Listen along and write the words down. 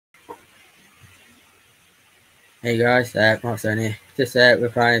Hey guys, Mark Sony. Just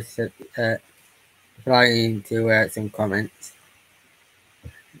replying to some comments.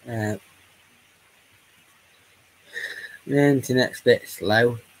 The internet's a bit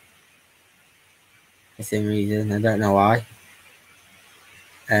slow for some reason. I don't know why.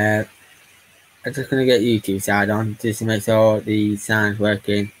 I'm just gonna get YouTube side on just to make sure the sound's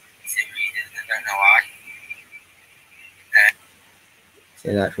working. For some reason, I don't know why.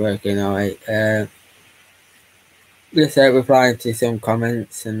 So that's working alright. Just replying to some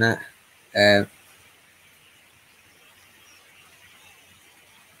comments and that.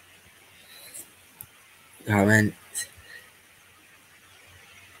 Comments.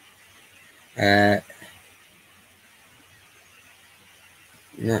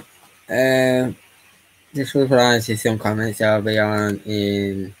 No. Just replying to some comments I'll be on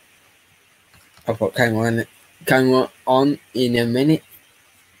in. I'll put camera on in a minute.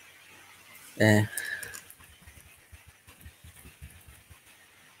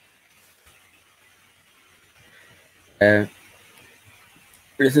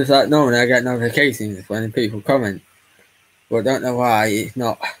 It's just like normally I get notifications when people comment, but I don't know why it's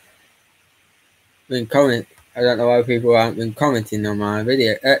not been comment. I don't know why people haven't been commenting on my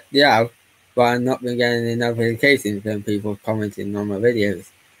video. Yeah, but I've not been getting any notifications when people commenting on my videos.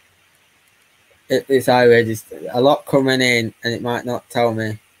 It's either just a lot coming in and it might not tell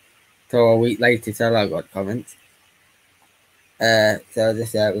me till a week later till I got comments. So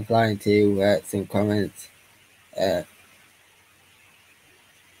just replying to some comments.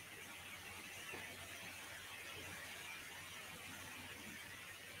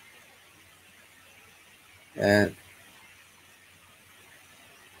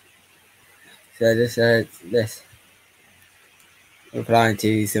 So just this replying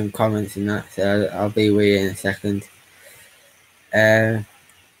to some comments and that. So I'll be with you in a second. How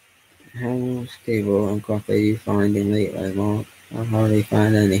much people and coffee are you finding lately, Mark? I've hardly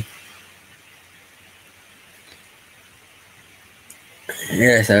found any.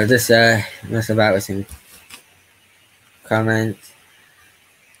 Yeah, so just mess about with some comments.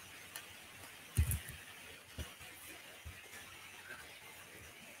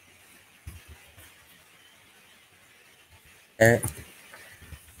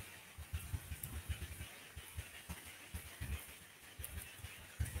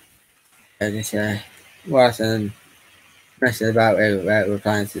 Just whilst I'm messing about with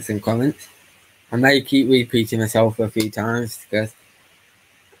replying to some comments. I may keep repeating myself a few times because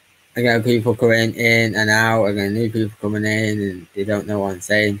I get people coming in and out, I get new people coming in and they don't know what I'm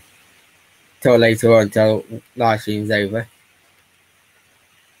saying till later on, till live stream's over.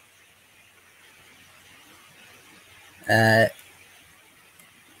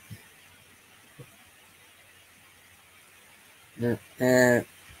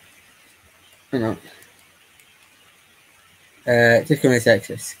 Just give me a sec.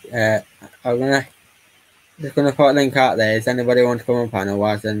 I'm gonna put a link out there. Does anybody want to come on panel?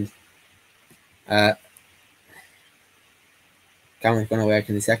 Whilst and camera's gonna work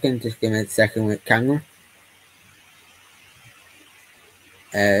in a second. Just give me a second with camera.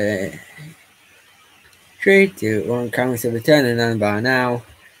 3, 2, 1. Camera should be turning on by now.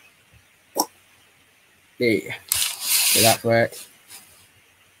 Yeah, so that's worked.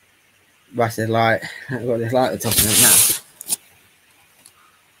 That's the light. I've got this light at the top of it now.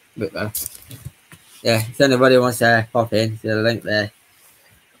 Bit better. Yeah, if anybody wants to pop in, there's a link there.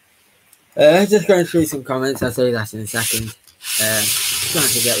 Just going through some comments. I'll say that in a second. Trying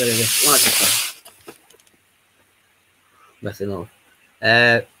to get rid of this microphone. Messing up.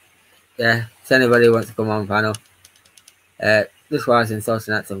 Yeah, if anybody wants to come on panel, just whilst I'm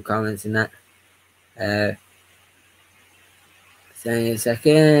sorting out some comments and that. Say a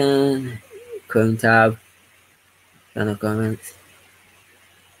second. Chrome tab. Channel comments.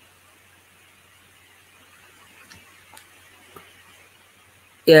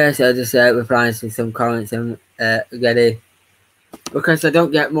 Yeah, so just replying to some comments and getting, because I don't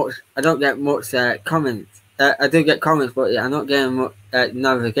get much comments. I do get comments, but I'm not getting much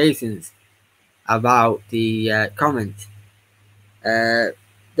notifications about the comments.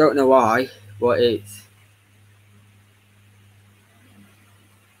 Don't know why, but it's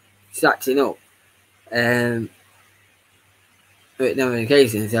acting up with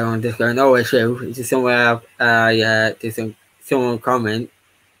notifications. So I'm just going, oh, it's true. It's just somewhere I did someone comment.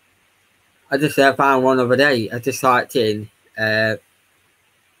 I just found one other day. I just typed in. I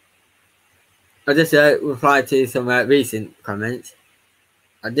just replied to some recent comments.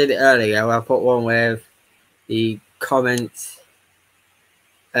 I did it earlier. I put one with the comments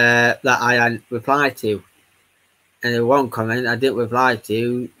that I hadn't replied to, and the one comment I didn't reply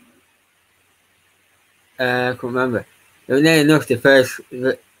to. I can't remember. It was near enough the first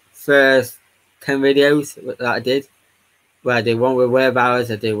 10 videos that I did. Where I did one with whereabouts,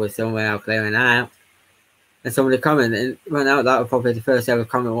 I did with somewhere out clearing out. And somebody commented and went out, that was probably the first ever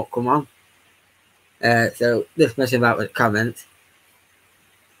comment what come on. So just messing about with the comments.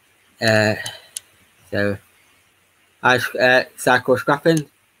 So cycle scrapping.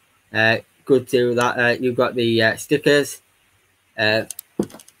 Good to that you got the stickers.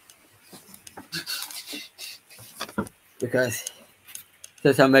 Because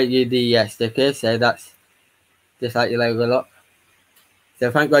since I made you the stickers, so that's just like your logo look. So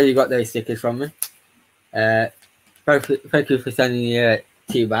thank God you got those stickers from me. Thank you for sending your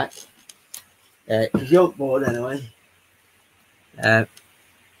tea back. You look bored anyway.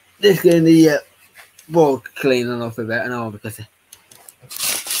 Just getting the board cleaning off a bit and all because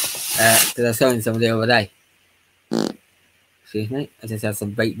I was showing some the other day. Excuse me, I just had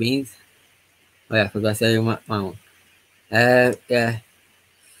some baked beans. Oh yeah, I forgot to say my one. Yeah.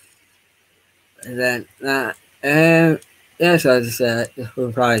 And then that, yeah, so I just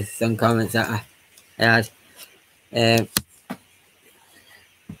replied to some comments that I had.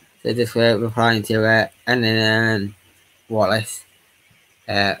 So just replying to and then Wallace.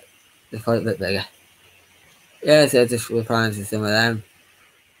 Just quite a bit bigger. Yeah, so just replying to some of them.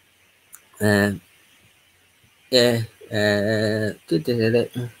 Yeah,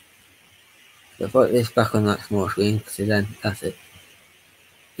 so I put this back on that small screen, so then that's it.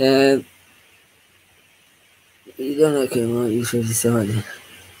 You don't know what you should decide.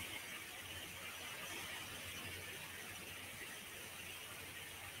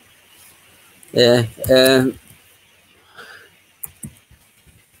 Yeah,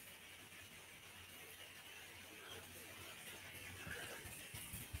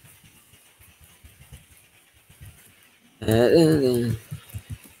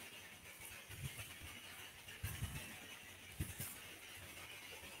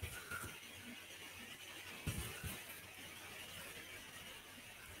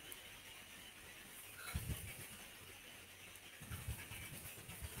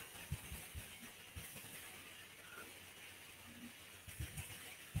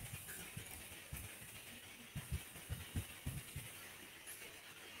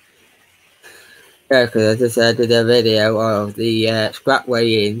 yeah, because I just did a video of the scrap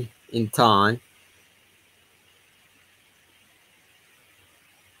weigh in time.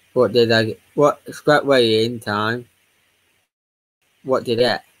 What scrap weigh in time? What did I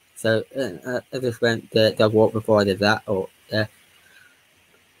get? So I just went dog walk before I did that. Or yeah.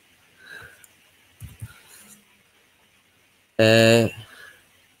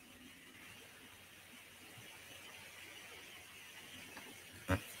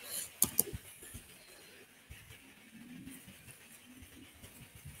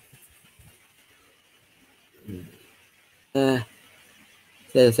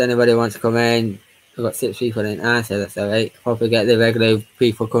 So if anybody wants to come in, I've got 6 people in answer, that's alright. Probably get the regular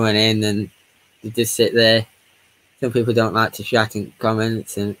people coming in and they just sit there. Some people don't like to chat in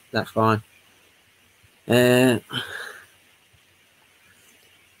comments and that's fine. I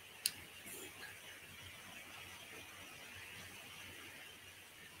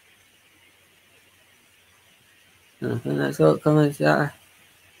think that's all comments that.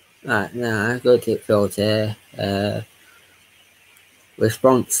 Right, now I go to filter.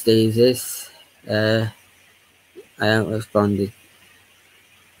 Response status. I haven't responded.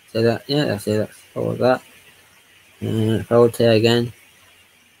 So that, yeah, that's it, that's all of that. Filter again.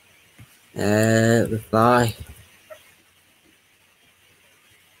 Reply.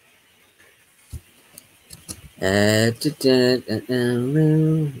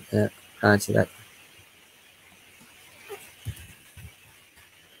 Answer that.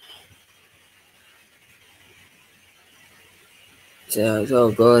 So it's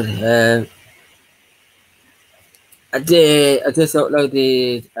all good. I just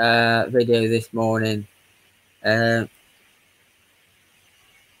uploaded a video this morning. I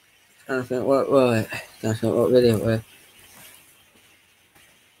don't think what video it was.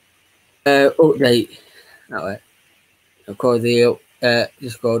 Update. That way. I called the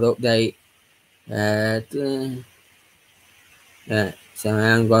just called update. Yeah, so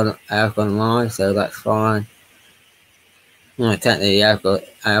I have gone live, so that's fine. No, technically I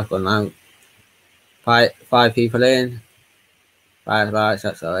have gone live. Five people in. 5 likes,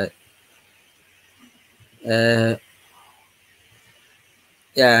 that's alright. Yeah,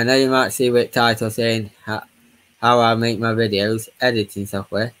 I know you might see with title saying how I make my videos, editing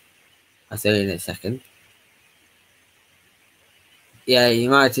software. I'll show you in a second. Yeah, you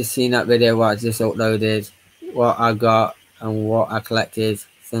might have just seen that video what I just uploaded, what I got and what I collected,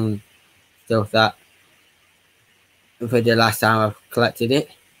 some stuff that for the last time I've collected it.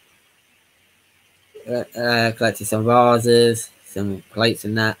 Collected some vases, some plates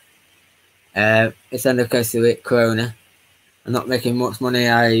and that. It's under because of it, Corona. I'm not making much money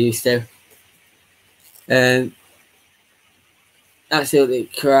as I used to. Absolutely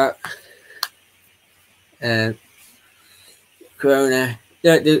crap. Corona.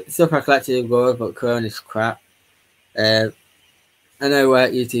 The stuff I collected is good, but Corona's crap. I know where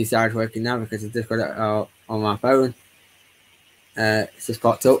YouTube started working now because I just got it on my phone. It's just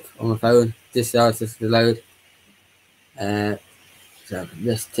popped up on my phone. Just started to load. So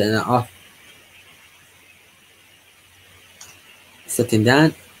just turn that off. Sitting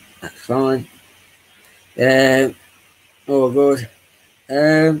down. That's fine. Oh good.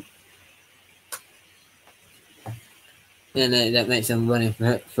 And that makes some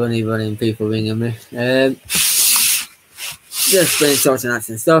funny running people ringing me. Just been sorting out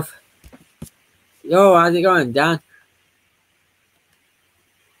some stuff. Yo, how's it going, Dan?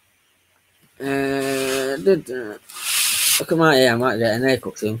 Look at my hair, I might get an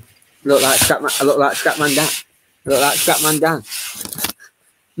haircut soon. I look like Scrapman Dan. Look like Scrapman Dan.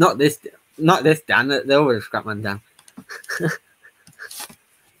 Not this Dan, the other Scrapman Dan.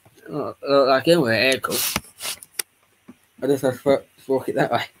 Look like him with a haircut. I just have to walk it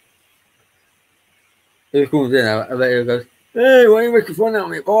that way. If he comes in, I bet he goes, "Hey, why are you making fun of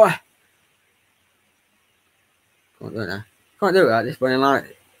me, boy?" Can't do it now. Can't do it at this point in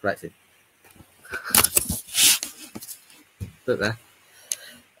life. Flexing. Look there.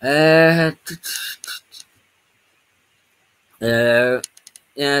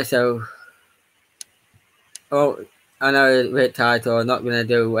 Yeah, so I know it's a bit title. I'm not gonna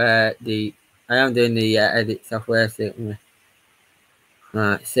do I am doing the edit software thing.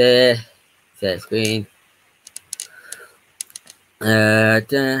 Right, share screen. Yeah.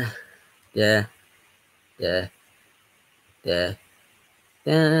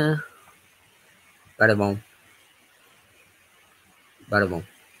 Bada boom.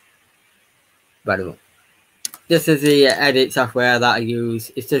 This is the edit software that I use.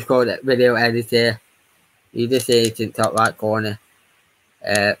 It's just called Video Editor. You just see it in the top right corner.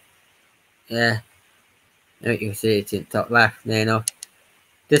 Yeah. You can see it in the top left, near enough.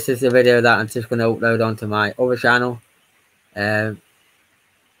 This is the video that I'm just going to upload onto my other channel. So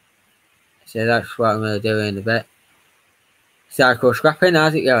that's what I'm going to do in a bit. Cycle scrapping,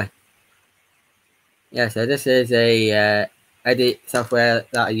 how's it going? Yeah, so this is a edit software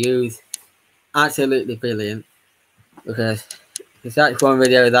that I use. Absolutely brilliant. Because it's actually one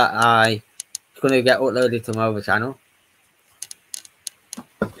video that I'm going to get uploaded to my other channel.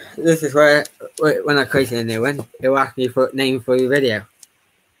 This is where, when I create a new one, it will ask me for name for your video.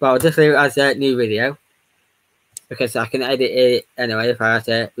 But I'll just leave it as a new video. Because I can edit it anyway if I have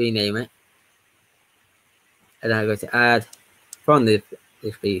to rename it. And then I go to add from this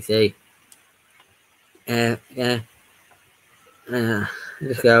PC. Yeah.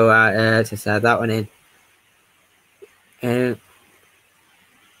 Just go just add that one in.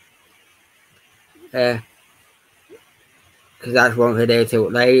 Because that's one video to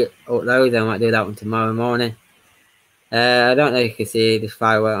upload. I might do that one tomorrow morning. I don't know if you can see this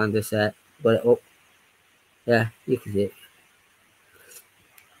file on this got it up. Yeah, you can see it.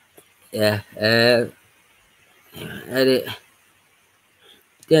 Yeah, edit.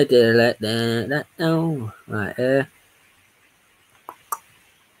 Let that know. Right,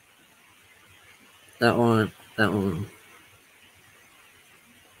 that one.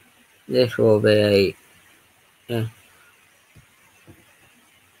 This will be yeah.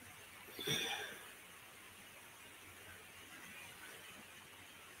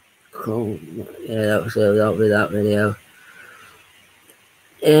 Cool. Yeah, that'll be that video.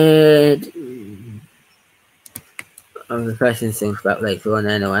 And I'm refreshing things back later on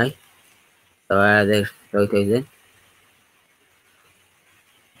anyway. So I have these photos in.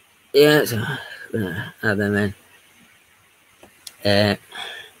 Yeah, so add them in.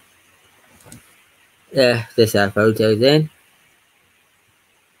 Yeah, just have photos in.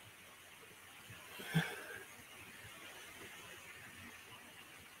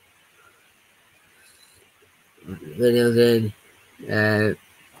 Videos in.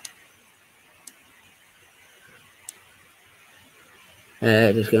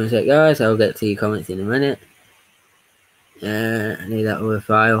 Just give me a sec, guys. I'll get to your comments in a minute. I need that other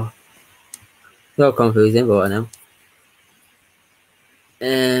file. It's all confusing, but I know.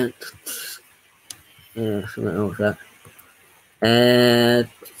 Yeah, something else that.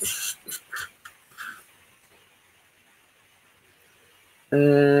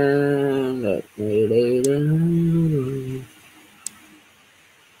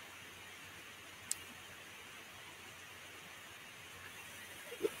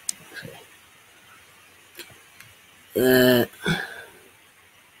 Uh,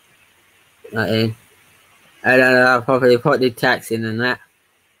 not in. I don't know. I'll probably put the text in and that,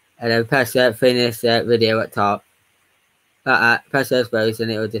 and then press that finish video at top. Press those space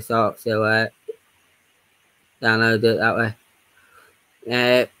and it will just start. So download it that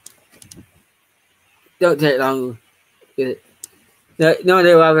way. Don't take long. No,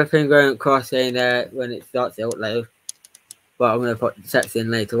 the other thing going across in when it starts to upload. But I'm going to put the text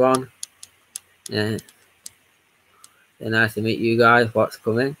in later on. So nice to meet you guys. What's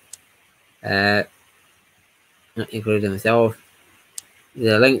coming? Including myself.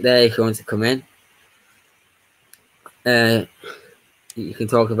 There's a link there if you want to come in. You can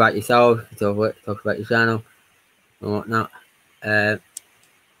talk about yourself, talk about your channel and whatnot. Yeah.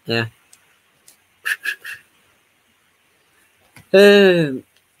 Yeah,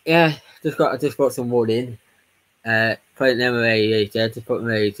 I just put some wood in. Put it in MMA, just put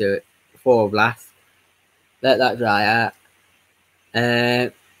me to it. 4 blast. Let that dry out.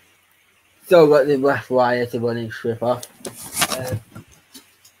 Still got the brass wire to run and strip off.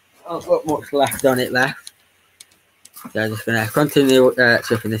 Not got much left on it left. So I'm just gonna continue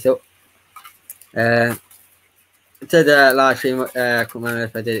stripping this up. To the live stream, I can't remember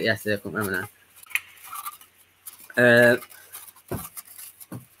if I did it yesterday, I can't remember now.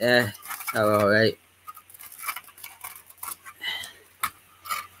 Yeah, oh, alright.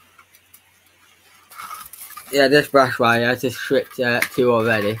 Yeah, this brass wire, I just stripped 2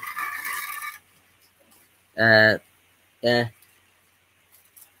 already. Yeah.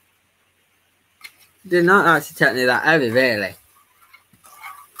 They're not actually technically that heavy, really.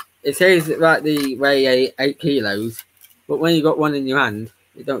 It says that they weigh 8 kilos, but when you got one in your hand,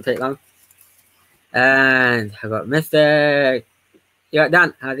 it don't take long. And I got Mr. Yeah,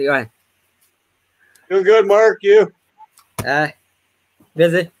 Dan, how's it going? Doing good, Mark. You?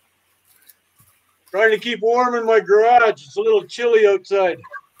 Busy? Trying to keep warm in my garage. It's a little chilly outside.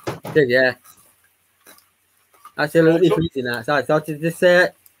 Good, yeah. Absolutely freezing outside. So to just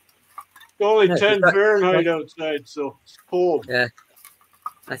it's only 10 Fahrenheit outside, so it's cold. Yeah,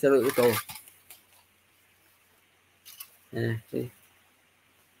 absolutely cold. Yeah,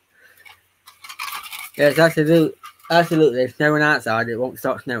 it's absolutely snowing outside. It won't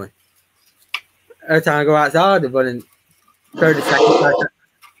stop snowing. Every time I go outside, I'm running 30 seconds.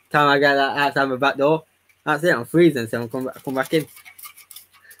 Time I get outside my back door, that's it. I'm freezing, so I'm come back in.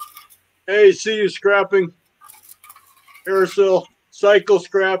 Hey, see you scrapping. Aerosol, cycle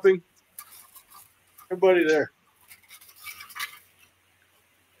scrapping. Everybody there.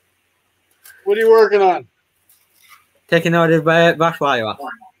 What are you working on? Taking all this brass wire off.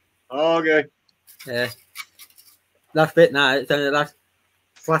 Oh, okay. Yeah. Last bit now. It's only the last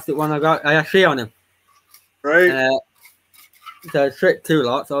plastic one I got. I have 3 on them. Right. So I stripped 2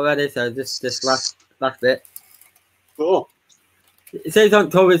 lots already. So just this last bit. Cool. It says on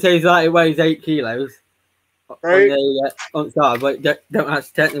top, it says that it weighs 8 kilos. Right. On the side, but don't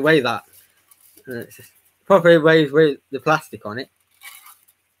actually technically weigh that. It's just probably weighs with the plastic on it.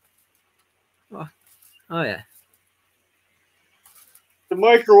 Oh yeah. The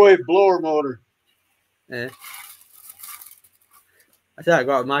microwave blower motor. Yeah. I said I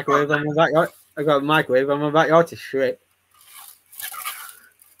got a microwave on my backyard. I got a microwave on my backyard to strip.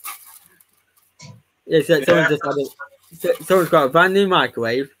 Yeah, so someone's got a brand new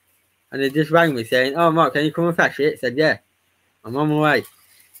microwave, and they just rang me saying, "Oh, Mark, can you come and fetch it?" I said, "Yeah, I'm on my way."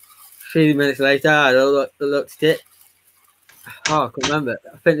 3 minutes later, I looked at it. Oh, I can't remember.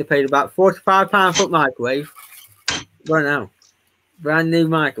 I think they paid about £45 for the microwave. Right now, brand new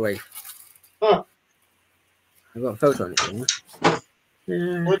microwave. Huh. I've got a photo on it somewhere.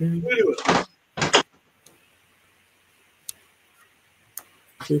 What do you do with it?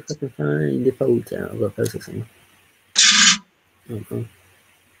 See if I can find the photo. I've got a photo somewhere. Okay.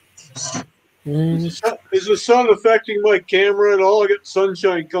 Is the sun affecting my camera at all? I got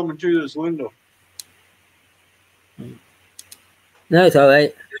sunshine coming through this window. No, it's all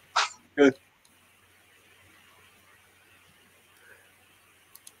right. Good.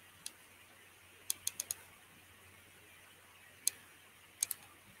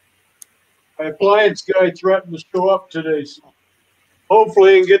 My appliance guy threatened to show up today, so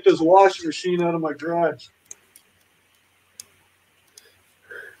hopefully I can get this washing machine out of my garage.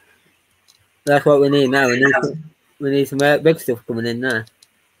 That's what we need now. We need some big stuff coming in now.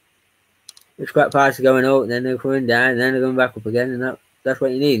 The scrap prices are going up, and then they're coming down, and then they're going back up again, and that's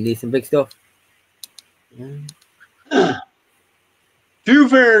what you need. You need some big stuff. 2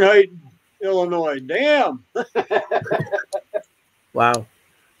 Fahrenheit, Illinois. Damn. Wow.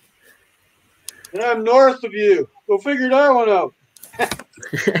 And I'm north of you. Go figure that one out.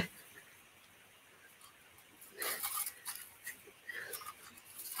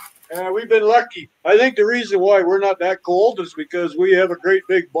 We've been lucky. I think the reason why we're not that cold is because we have a great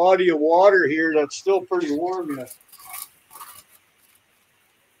big body of water here that's still pretty warm yet.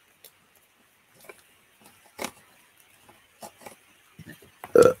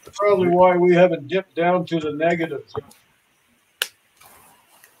 Probably why we haven't dipped down to the negatives.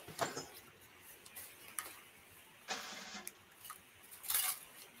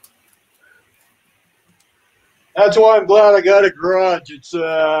 That's why I'm glad I got a garage. It's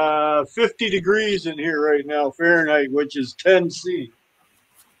 50 degrees in here right now, Fahrenheit, which is 10°C.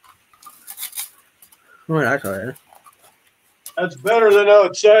 Oh, that's all right. That's better than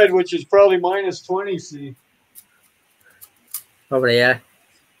outside, which is probably minus 20°C. Probably, yeah.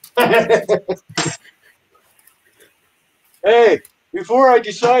 Hey, before I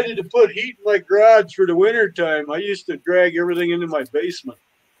decided to put heat in my garage for the winter time, I used to drag everything into my basement.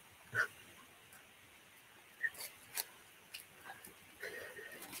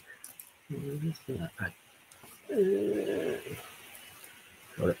 That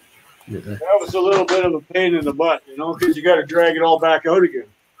was a little bit of a pain in the butt, you know, because you got to drag it all back out again.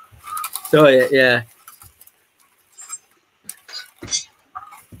 So, yeah.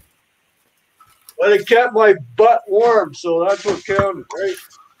 But it kept my butt warm, so that's what counted, right?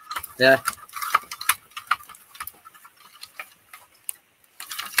 Yeah.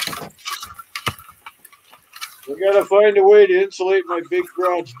 We got to find a way to insulate my big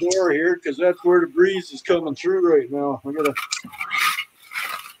garage door here because that's where the breeze is coming through right now.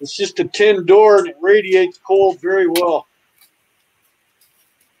 It's just a tin door and it radiates cold very well.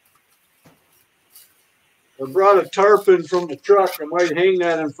 I brought a tarpaulin from the truck. I might hang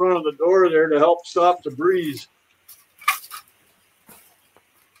that in front of the door there to help stop the breeze.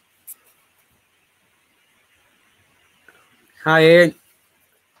 Hi, Ian.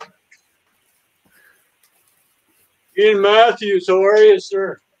 Ian Matthews, how are you,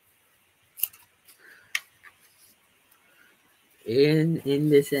 sir? In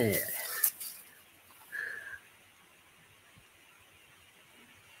the air.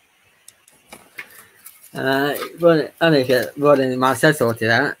 But I think Rodden might have sorted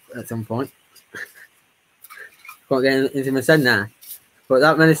out at some point. Can't get into my shed now. Put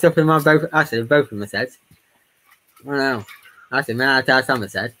that many stuff in my both of my sets. What else? Actually, man, I tell some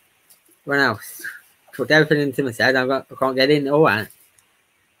said. What else? Put everything into my set. I can't get in or out.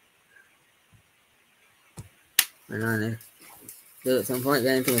 I don't know. Do at some point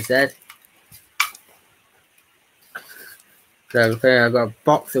get into my set. So I've got a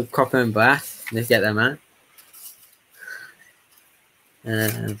box of copper and brass. Let's get them out. What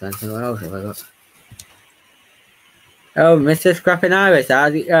else have I got? Oh, Mr. Scrapping Irish,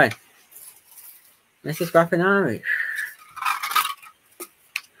 how's it going? Mr. Scrapping Irish.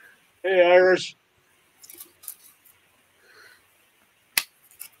 Hey, Irish.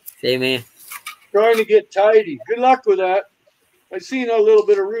 See me? Trying to get tidy. Good luck with that. I seen a little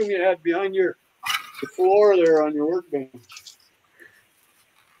bit of room you had behind the floor there on your workbench.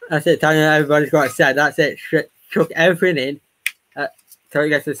 That's it, telling everybody's got a set. That's it. Chuck everything in till it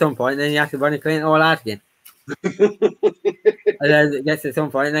gets to some point, and then you have to run and clean it all out again. And then it gets to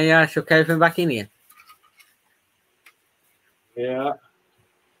some point, and then you have to chuck everything back in again. Yeah.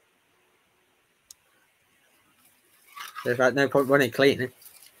 There's like no point running cleaning.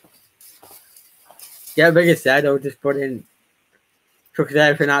 Get a bigger set, or just put in, chuck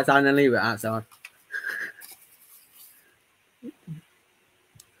everything outside and leave it outside.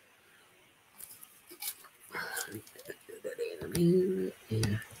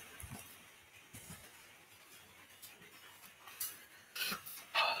 Yeah.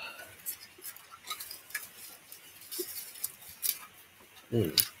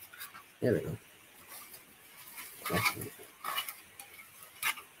 There we go.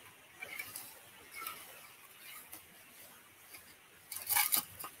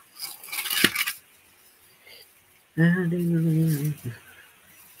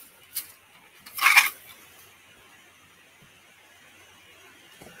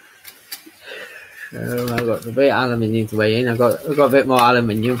 So I've got a bit of aluminium to weigh in. I've got a bit more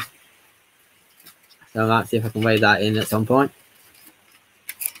aluminium. So I might see if I can weigh that in at some point.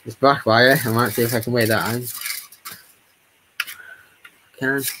 This black wire, I might see if I can weigh that in.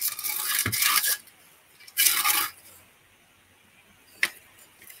 Can.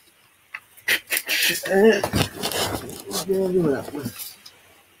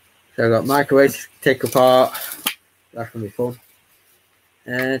 So I've got microwaves to take apart. That's gonna be fun.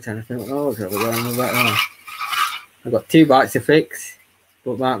 Trying to think what else have I got about that. I've got 2 bikes to fix,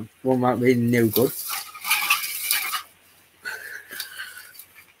 but one might be no good.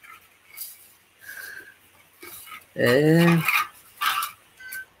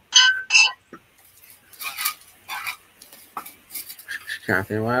 Can't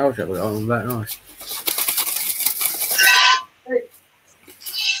think why else I've got on back nice. Hey.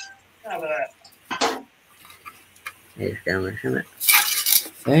 How about that? Here's camera, isn't it?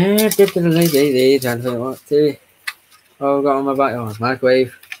 And get to the lady, trying to think what to. Oh, I've got on my back on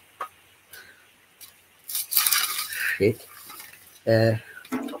microwave. Shit.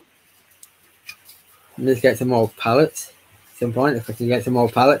 Let's get some more pallets at some point. If I can get some more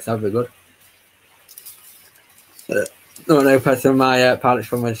pallets, that'd be good. No, no, put some of my pallets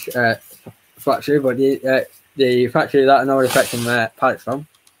from my factory, but the factory that I know they're fetching pallets from,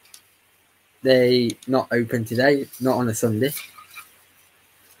 they not open today, not on a Sunday.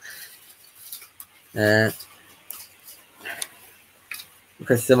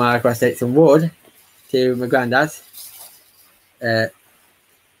 Because tomorrow I've got to take some wood to my granddad's. And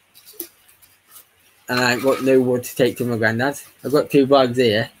I ain't got no wood to take to my granddad's. I've got 2 bags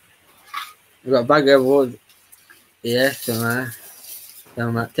here. I've got a bag of wood here, so I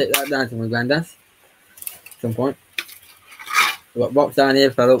might take that down to my granddad's at some point. I've got a box down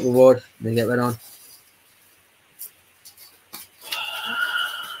here, fill up with wood, then get that on.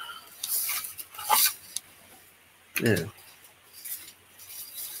 Yeah.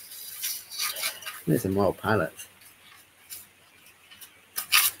 There's some more pallets.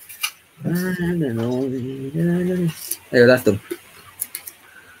 There, that's them.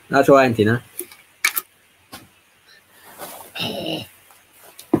 That's all empty now.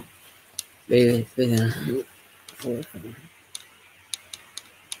 Baby,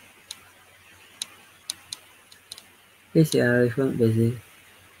 this hours weren't busy.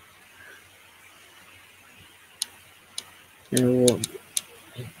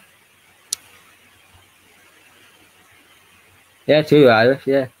 Yeah, 2 hours,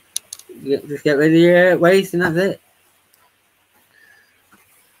 yeah. Just get rid of your waste and that's it.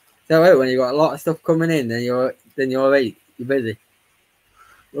 So when you got a lot of stuff coming in, then you're right, you're busy.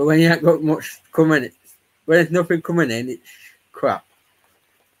 But when you haven't got much coming, when there's nothing coming in, it's crap.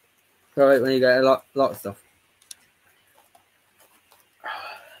 So when you get a lot of stuff.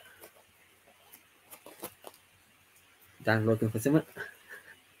 Dan's looking for something.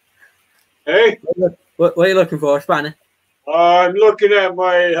 Hey? What are you looking for, a spanner? I'm looking at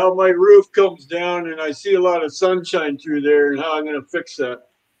how my roof comes down, and I see a lot of sunshine through there, and how I'm going to fix that.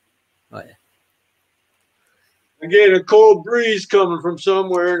 Oh, yeah. I'm getting a cold breeze coming from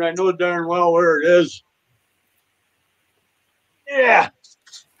somewhere, and I know darn well where it is. Yeah.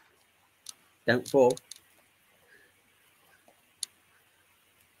 Don't fall.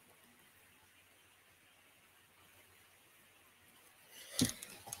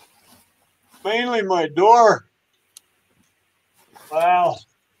 Mainly my door. Wow.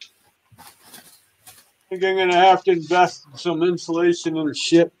 I think I'm going to have to invest in some insulation and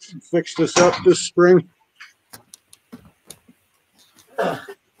shit and fix this up this spring. I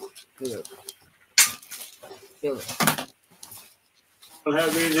don't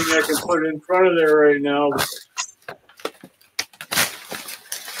have anything I can put in front of there right now.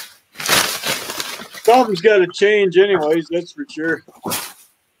 Something's got to change anyways, that's for sure.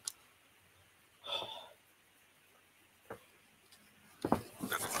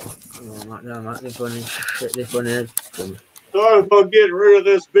 No, this one is. Thought about getting rid of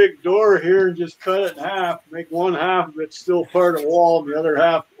this big door here and just cut it in half. Make one half of it still part of the wall and the other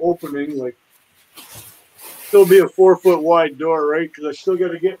half opening. Like, still be a 4-foot wide door, right? Because I still got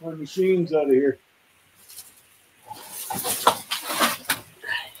to get my machines out of here.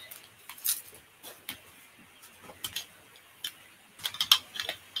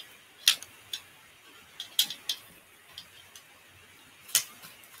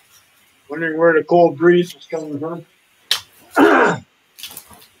 Wondering where the cold breeze is coming from.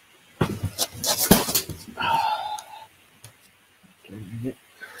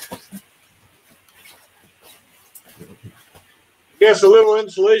 Guess a little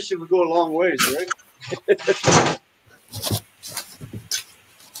insulation would go a long ways, right?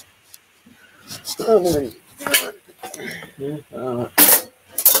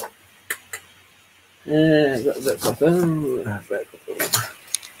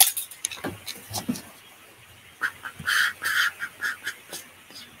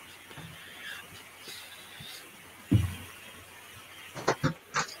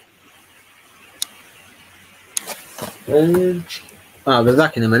 I'll be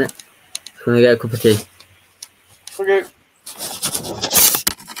back in a minute. I'm gonna get a cup of tea. Okay.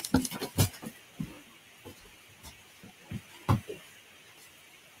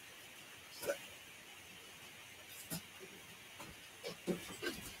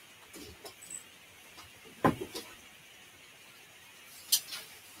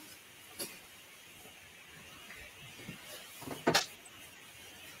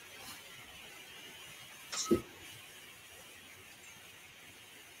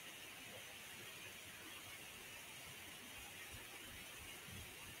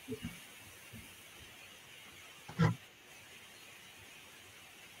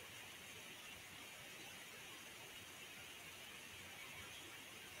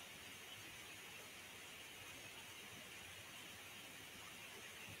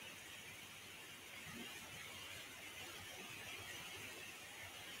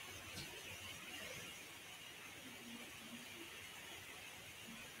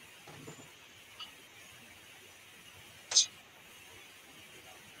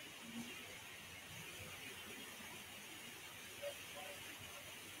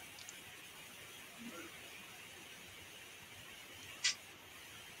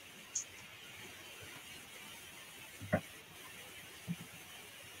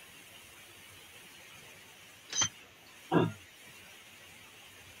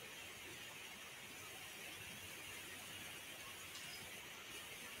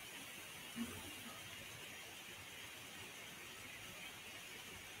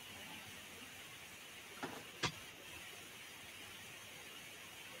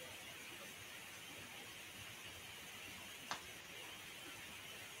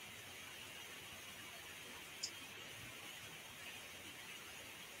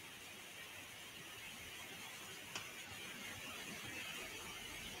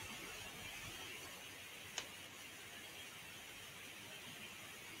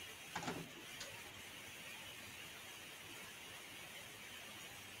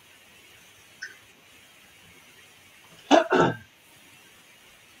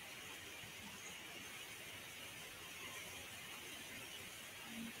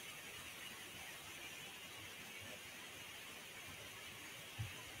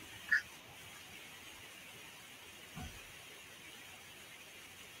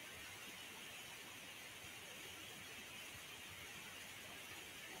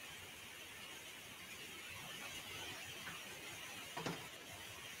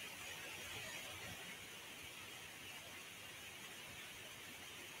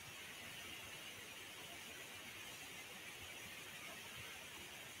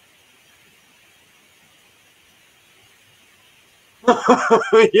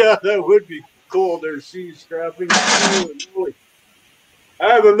 Yeah, that would be cool. There's sea strapping. I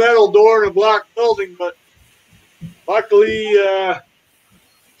have a metal door in a black building, but luckily,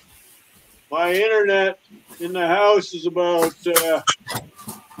 my internet in the house is about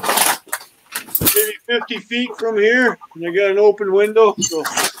maybe 50 feet from here, and I got an open window, so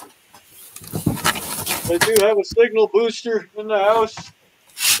I do have a signal booster in the house,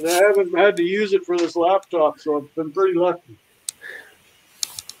 and I haven't had to use it for this laptop, so I've been pretty lucky.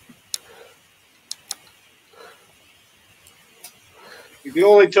 The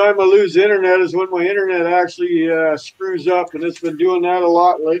only time I lose internet is when my internet actually screws up, and it's been doing that a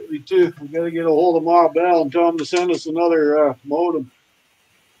lot lately too. We got to get a hold of Ma Bell and tell them to send us another modem.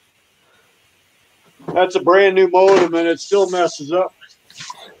 That's a brand new modem, and it still messes up.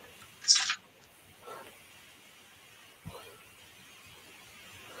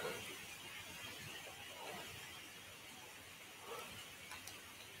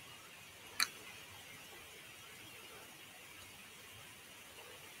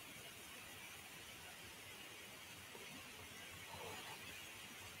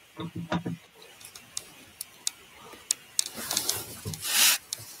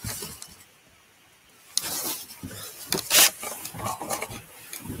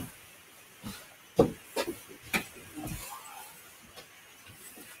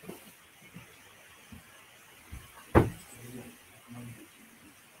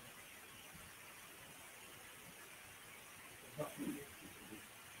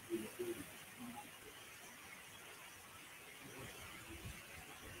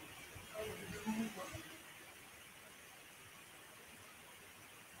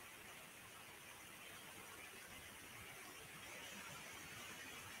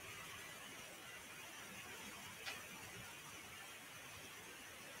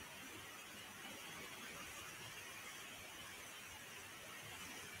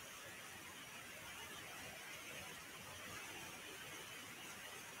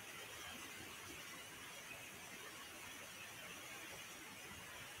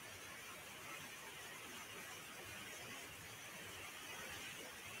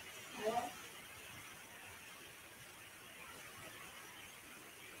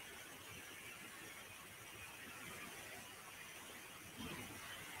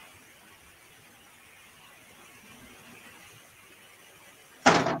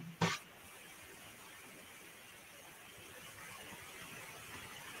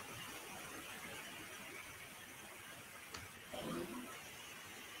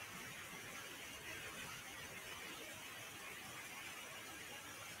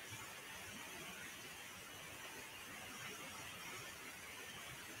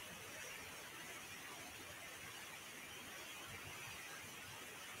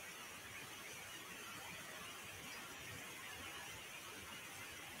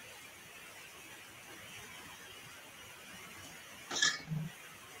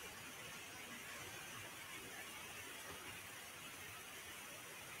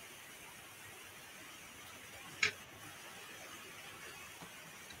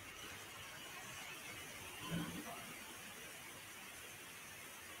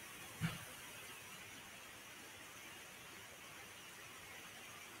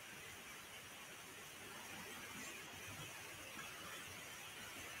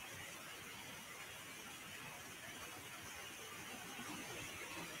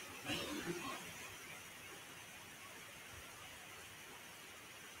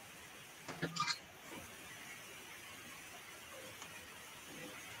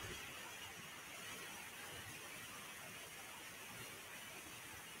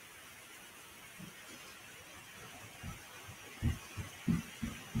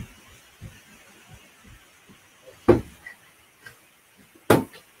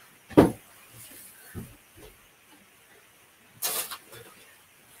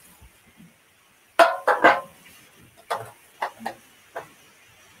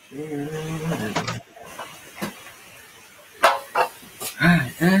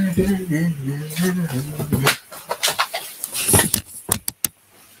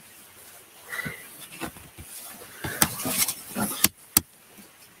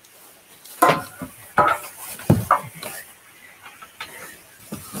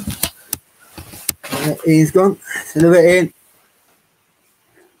 He's gone. Send it in.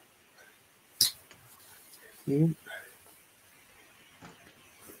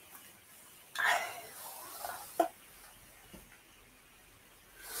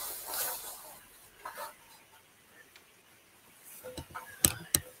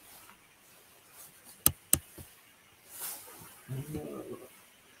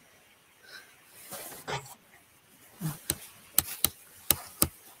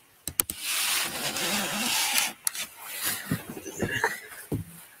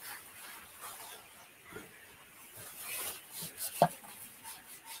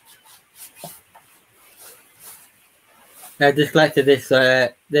 I just collected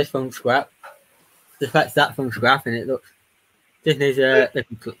this from scrap. Just collected that from scrap, and it looks just needs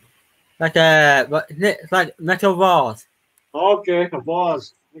like it's like metal vase. Okay, a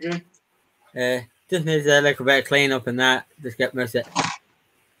vase. Okay. Just needs a little bit of clean up and that. Just get most of it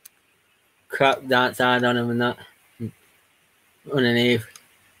crap outside on them and that underneath.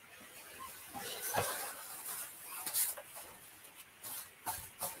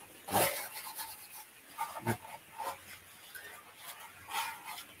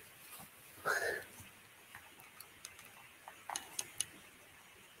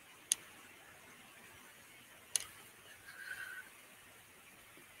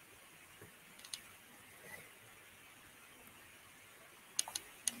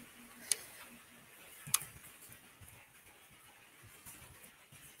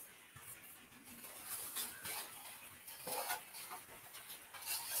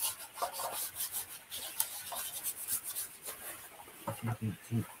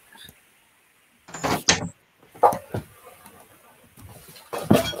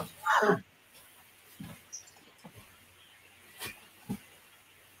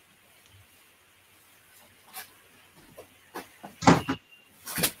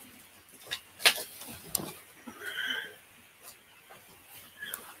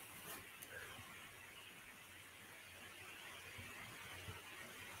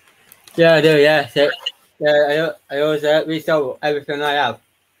 Yeah, I do. Yeah, so, I always resell everything I have.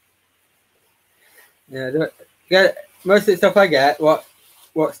 Yeah, I do. Get most of the stuff I get.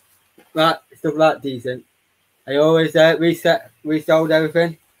 What's that stuff like decent? I always resold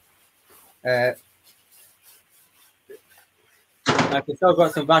everything. Like I still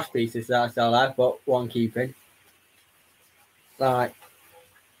got some bash pieces that I still have, but one keeping. Like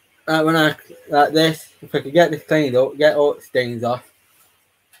when I like this, if I could get this cleaned up, get all the stains off,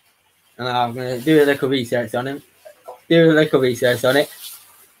 and I'm gonna do a little research on him. Do a little research on it.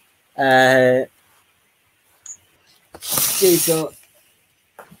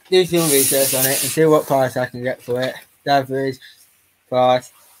 Do some research on it and see what price I can get for it. The average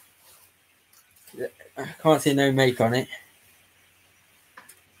price. I can't see no make on it.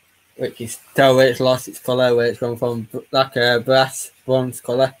 Which is tell where it's lost its colour, where it's gone from like a brass bronze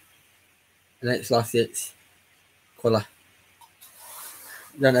colour, and it's lost its colour.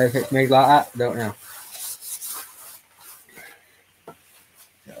 Don't know if it's made like that. Don't know.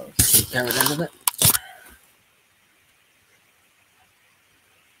 So keep going on with it.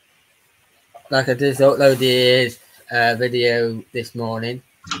 Like I just uploaded a video this morning.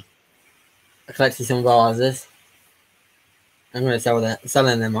 I collected some vases. I'm going to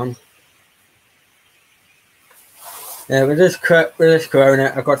selling them on. Yeah, with this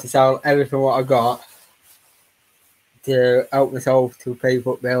corona, I've got to sell everything what I got to help myself to pay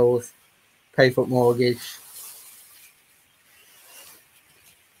for bills, pay for mortgage.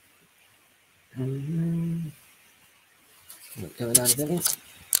 Going down a bit.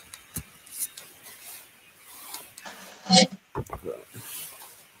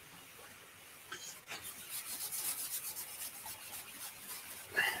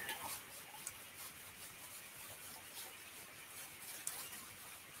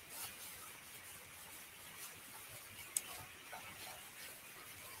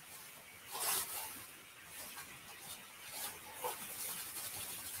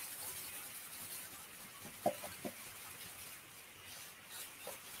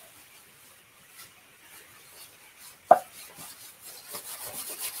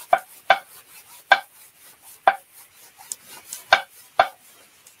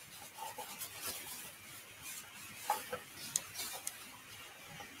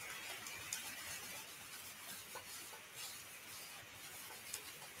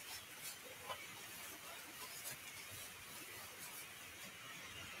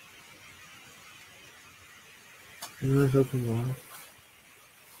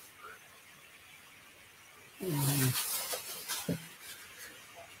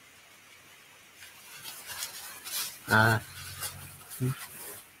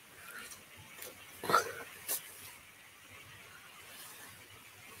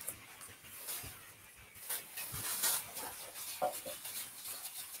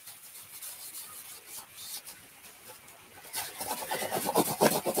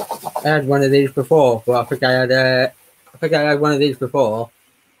 I had one of these before, but I think I had one of these before,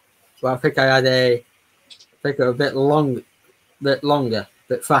 but I think I had a a bit longer,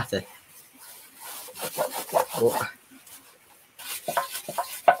 bit fatter.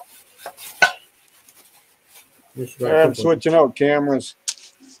 But I'm switching out cameras.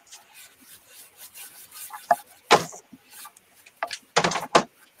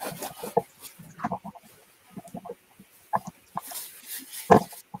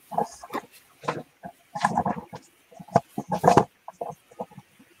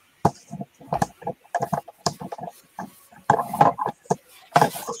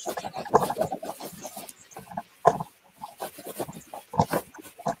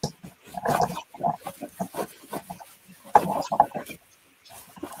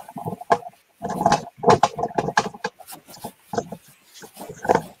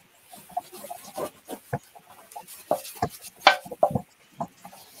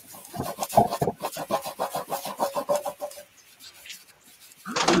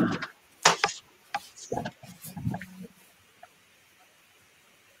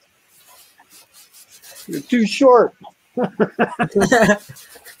 You're too short.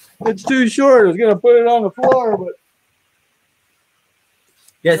 It's too short. I was gonna put it on the floor, but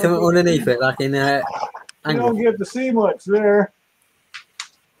Get something underneath it, like in you angle. don't get to see much there.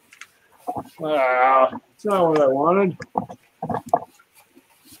 It's not what I wanted.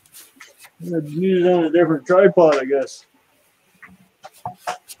 I need it on a different tripod, I guess.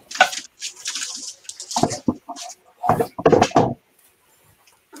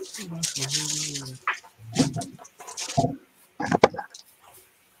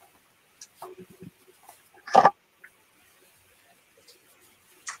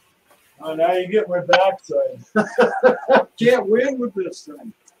 Oh, now you get my backside. Can't win with this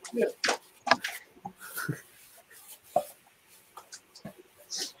thing. Yeah.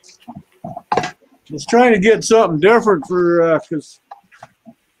 Just trying to get something different for because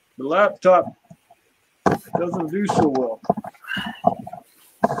the laptop doesn't do so well.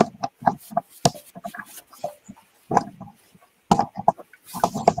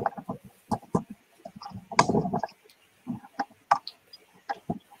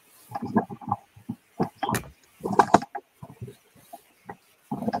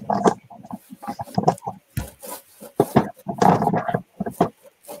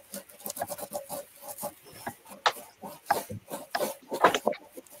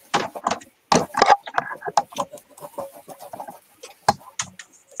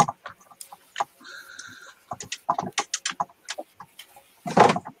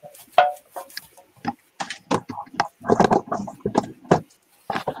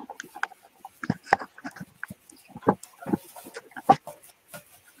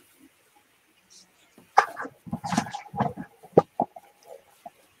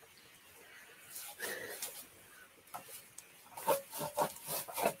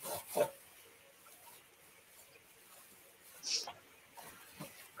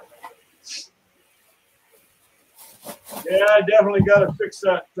 Yeah, I definitely got to fix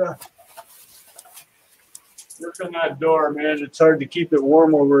that. Work on that door, man. It's hard to keep it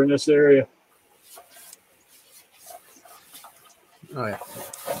warm over in this area. Oh yeah.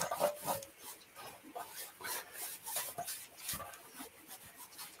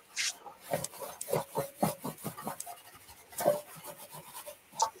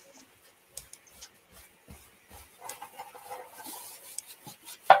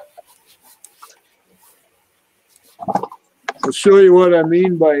 I'll show you what I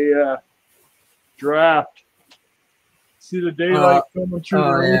mean by draft. See the daylight coming through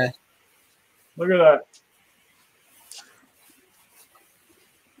the roof? Yeah. Look at that.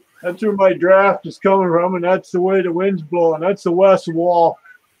 That's where my draft is coming from, and that's the way the wind's blowing. That's the west wall.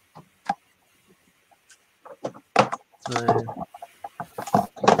 So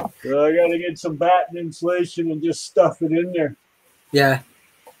I got to get some batten insulation and just stuff it in there. Yeah.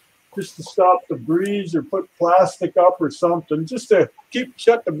 Just to stop the breeze or put plastic up or something, just to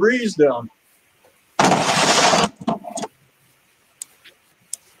shut the breeze down. I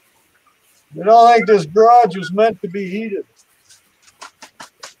don't think this garage was meant to be heated.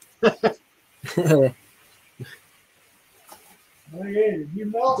 Okay, did you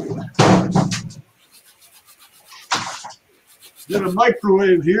melt it? Got a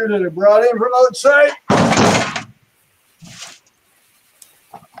microwave here that I brought in from outside.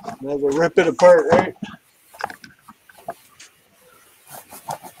 Never rip it apart, right?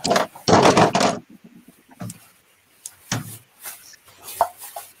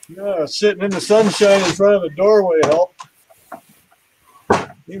 Yeah, sitting in the sunshine in front of the doorway helped.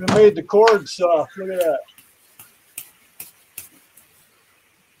 Even made the cord soft. Look at that.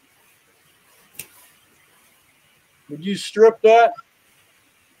 Would you strip that?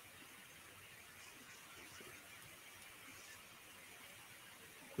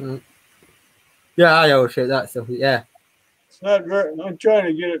 Yeah, I always shit that stuff. Yeah. It's not very. I'm trying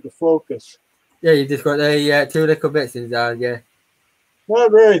to get it to focus. Yeah, you just got the 2 little bits inside. Yeah. Not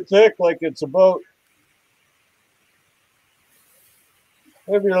very thick. Like it's about,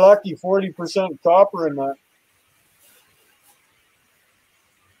 if you're lucky, 40% copper in that.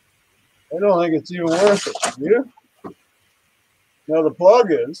 I don't think it's even worth it. Yeah. Now the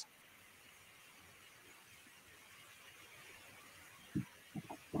plug is.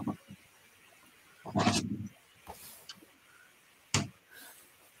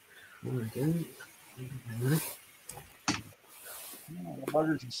 Okay. Oh, the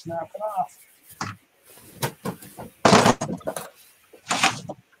buggers are snapping off.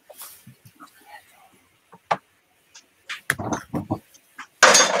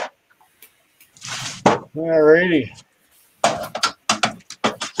 Alrighty.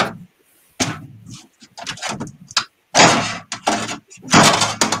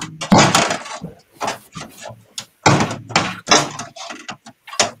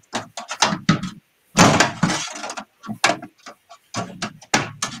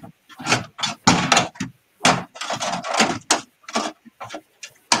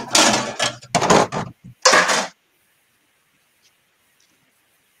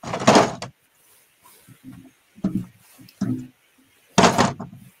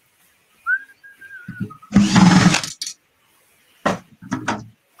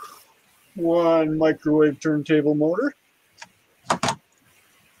 one microwave turntable motor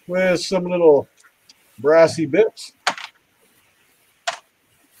with some little brassy bits.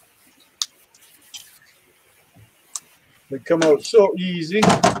 They come out so easy.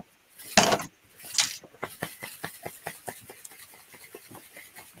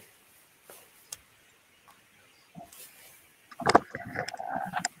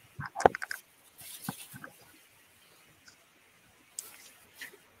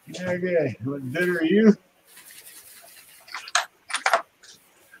 Okay, what bit are you?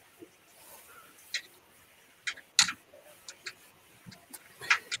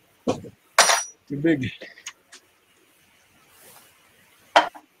 Too big.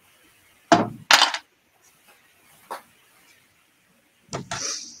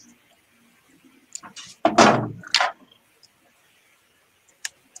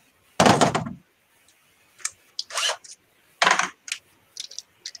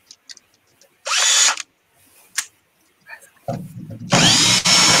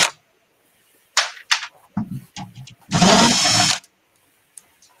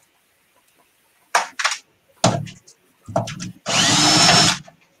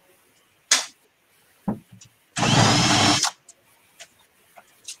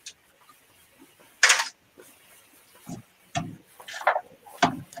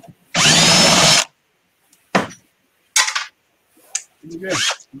 Okay,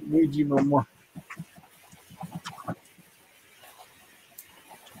 need you no more.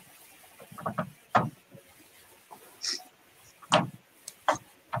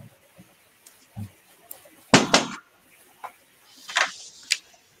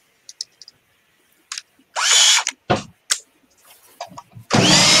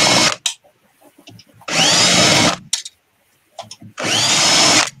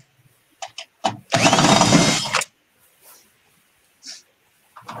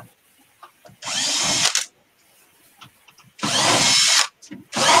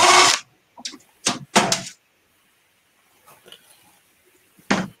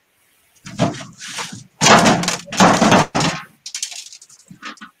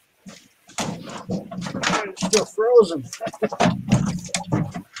 It's still frozen.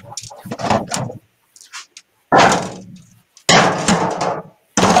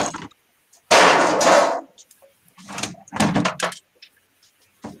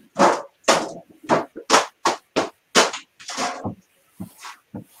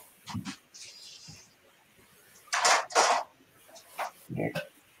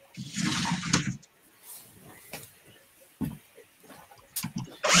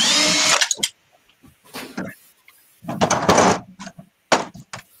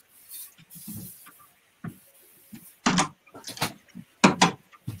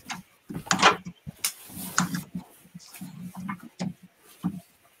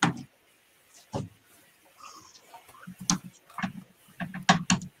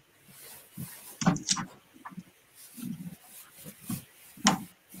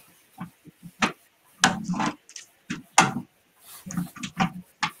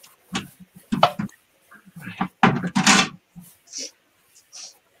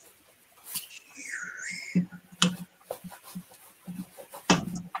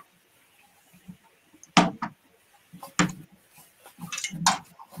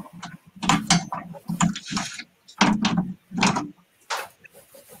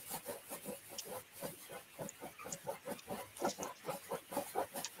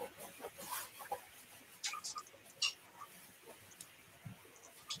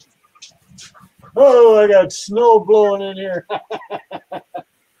 Oh, I got snow blowing in here.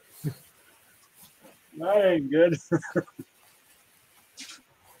 That ain't good.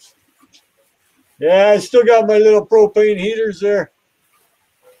 Yeah, I still got my little propane heaters there.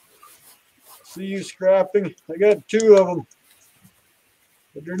 See you scrapping. I got two of them.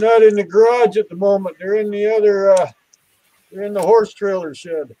 But they're not in the garage at the moment. They're in the other, they're in the horse trailer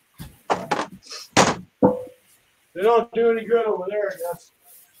shed. They don't do any good over there, I guess.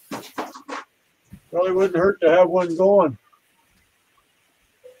 Probably wouldn't hurt to have one going.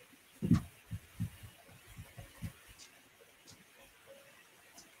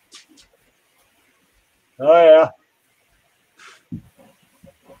 Oh, yeah.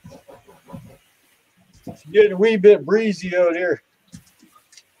 It's getting a wee bit breezy out here.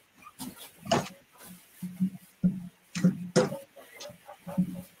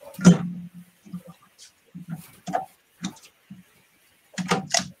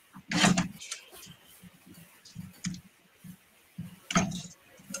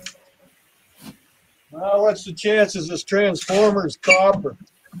 Well, what's the chances this transformer's copper?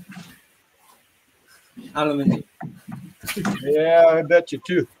 Aluminum. Yeah, I bet you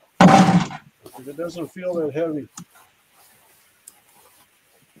too. It doesn't feel that heavy.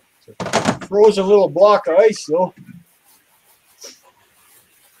 It's a frozen little block of ice, though.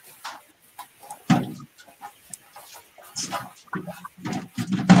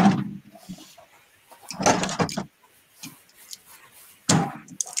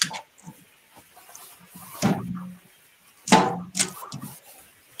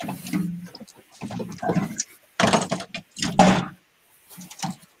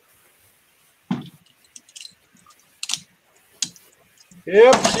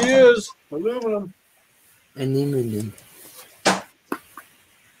 Yep, she is. Aluminum. Aluminum.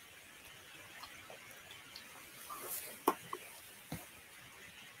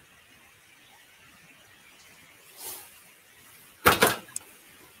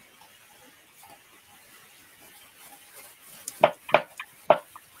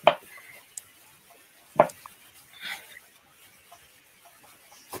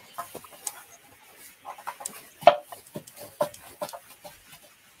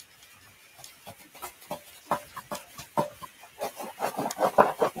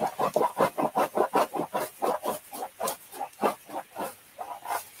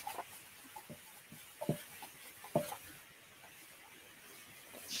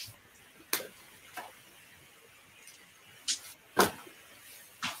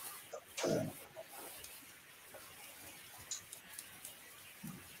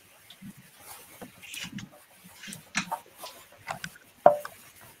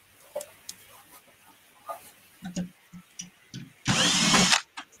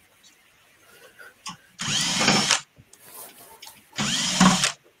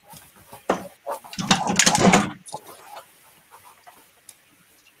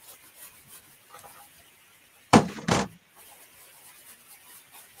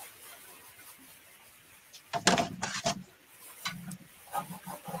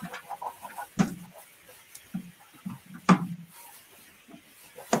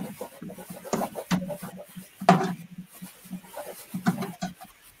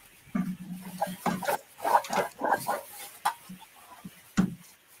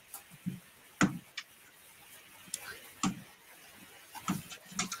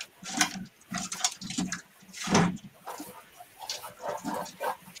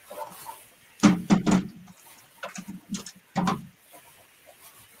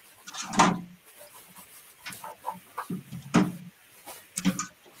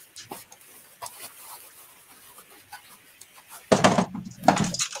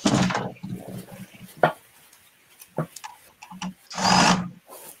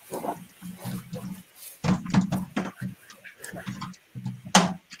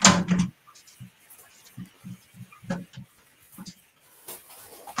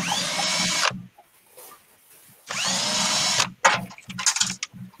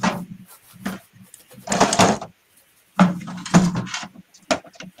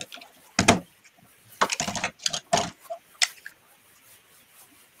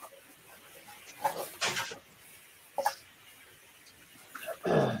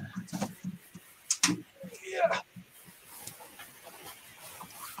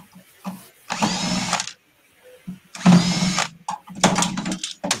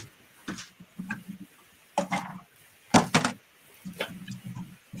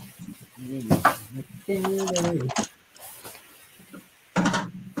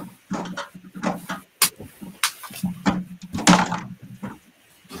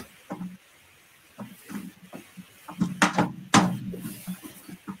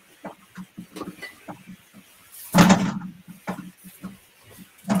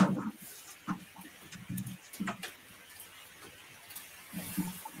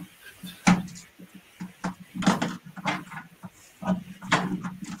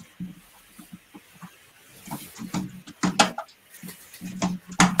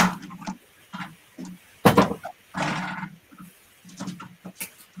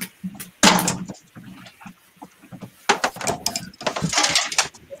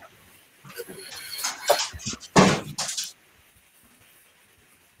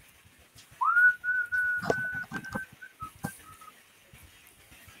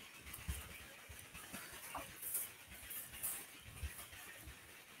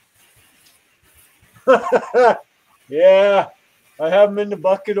 Yeah, I have them in the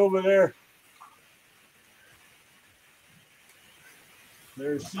bucket over there.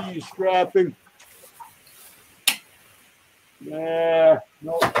 There's sea scrapping. Yeah,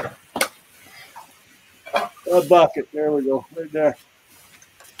 nope. A bucket. There we go. Right there.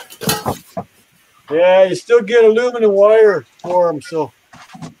 Yeah, you still get aluminum wire for them, so.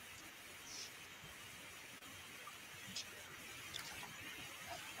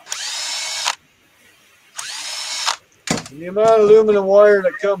 The amount of aluminum wire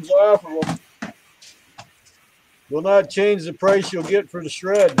that comes off of them will not change the price you'll get for the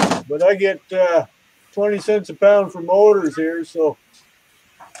shred. But I get 20 cents a pound for motors here, so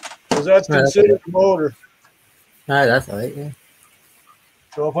because that's considered a motor. Ah, that's all right, yeah.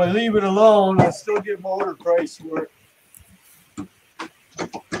 So if I leave it alone, I still get motor price for it.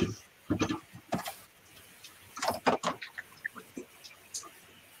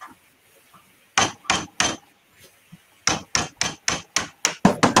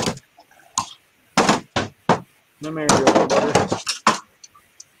 Come here, little butter.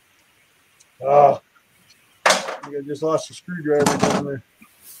 Oh, I think I just lost a screwdriver down there.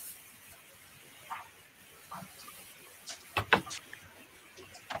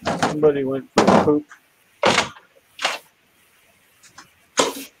 Somebody went for a poop.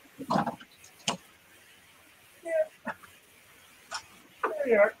 Yeah. There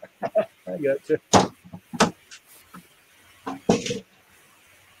you are. I got you.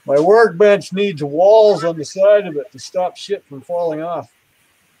 My workbench needs walls on the side of it to stop shit from falling off.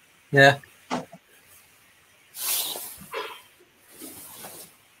 Yeah.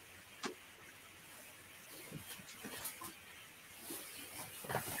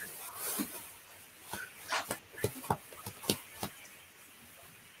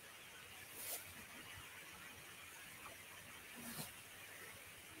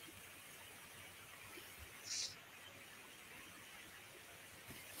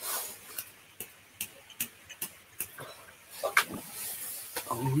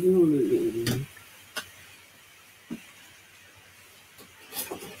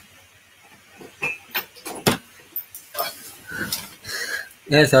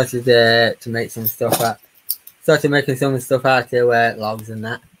 Yeah, started to make some stuff out. Started making some stuff out of logs and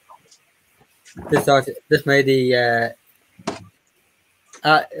that. Just made the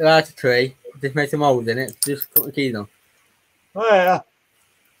out of tree. Just made some holes in it. Just put the keys on. Oh yeah.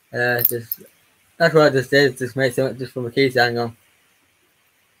 That's what I just did. Just made some just for my keys to hang on.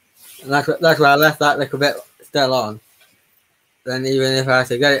 And that's why I left that little bit still on. Then even if I had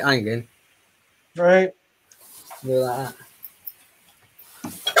to get it hanging, right, do like that.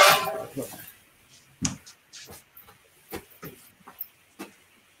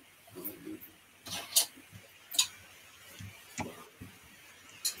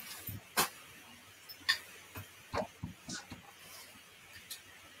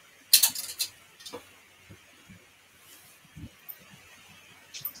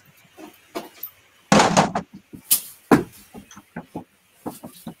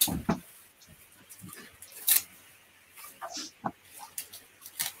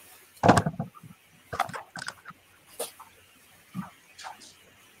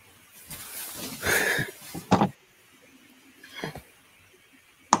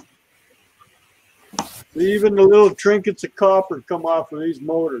 Even the little trinkets of copper come off of these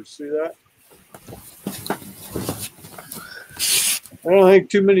motors. See that? I don't think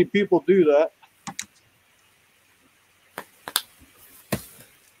too many people do that.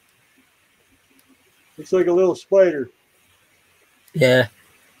 Looks like a little spider. Yeah.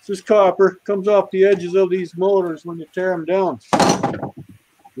 It's just copper. Comes off the edges of these motors when you tear them down.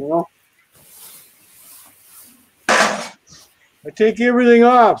 You know? I take everything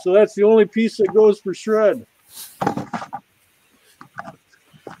off, so that's the only piece that goes for shred.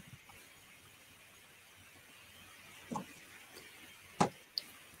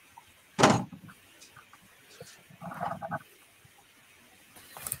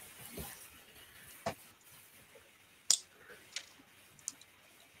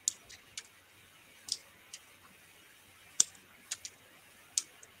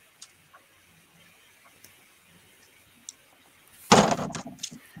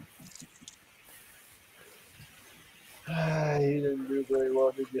 You didn't do very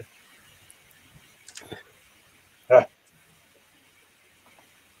well, did you? Ah.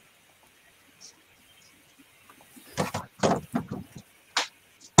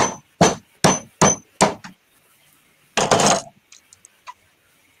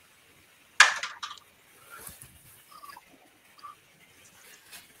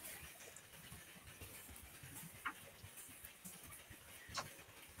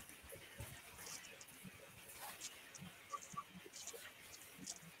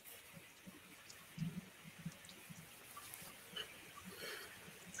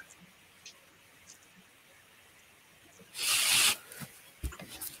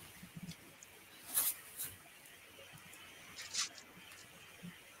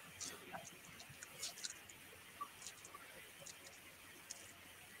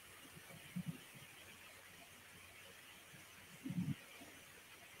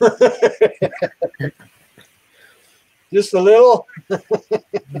 Just a little?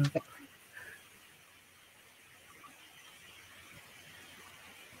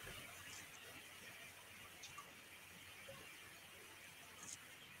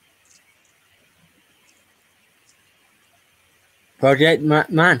 Project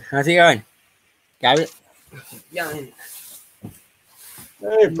Man, how's it going? Got it? Yeah.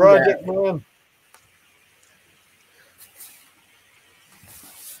 Hey, Project Man.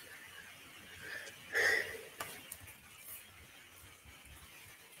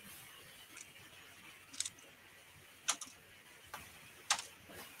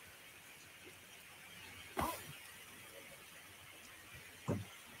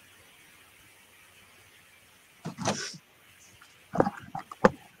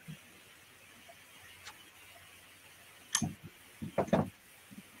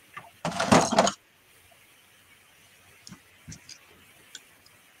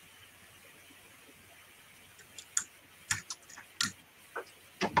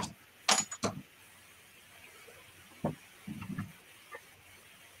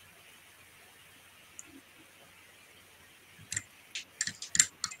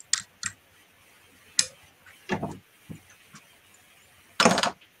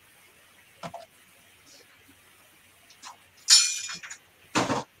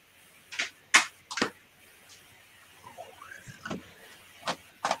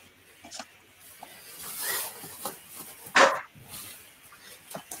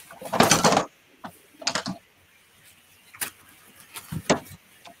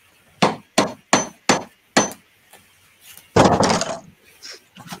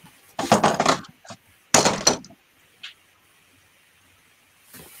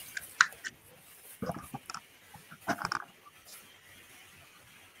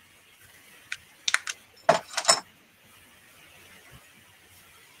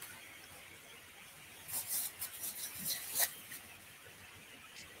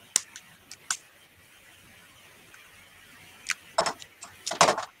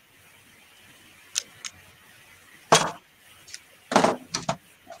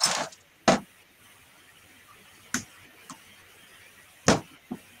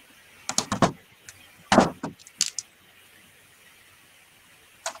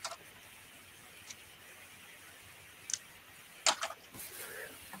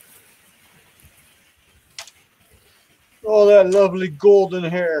 Oh, that lovely golden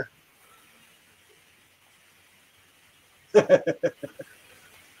hair.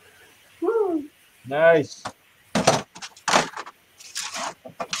 Nice.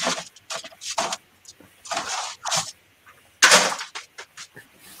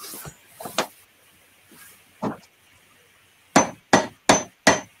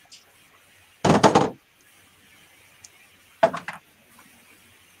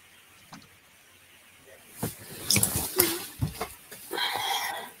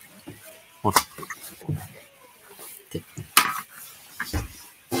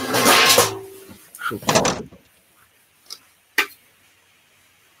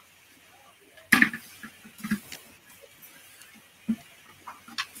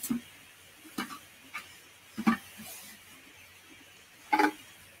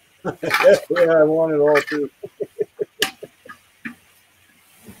 Yeah, I want it all too.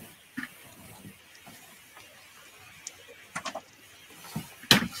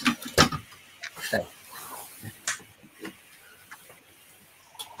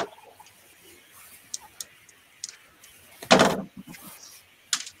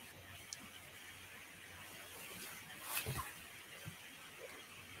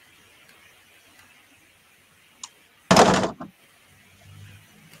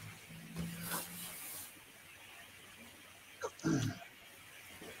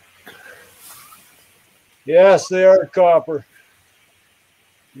 Yes, they are copper.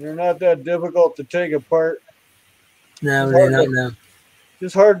 They're not that difficult to take apart. No, It's they're hard not. to- No.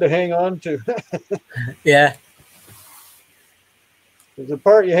 Just hard to hang on to. Yeah. The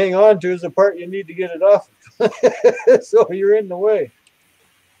part you hang on to is the part you need to get it off. So you're in the way.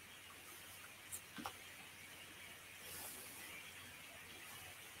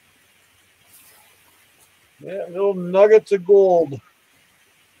 Yeah, little nuggets of gold.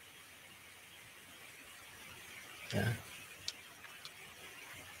 Yeah.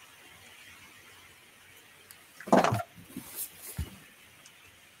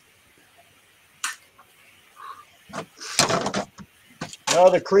 Now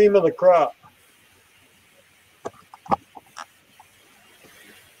the cream of the crop.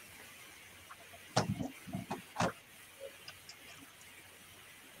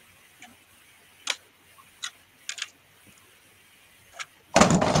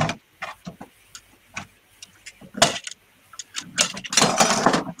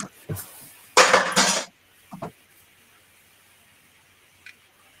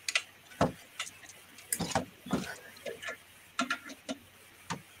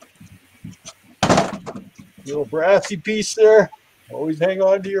 Little brassy piece there. Always hang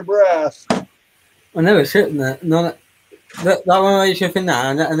on to your brass. I never shipped them. No, that one where you shipping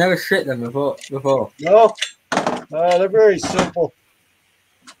now. I never shipped them before. No, they're very simple.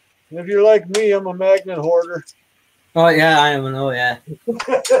 If you're like me, I'm a magnet hoarder. Oh yeah, I am. Oh yeah.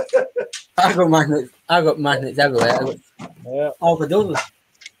 I got magnets. I got magnets everywhere. Yeah. All the dozen.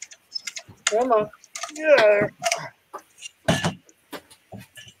 Come on. Yeah.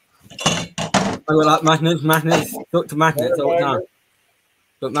 I got like magnets, stuck to magnets all the time.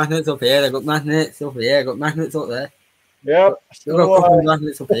 Got magnets up here, I got magnets up here, I got magnets up there. Yep. I got a couple of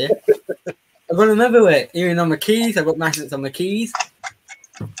magnets up here. I've got them everywhere. Even on my keys, I've got magnets on my keys.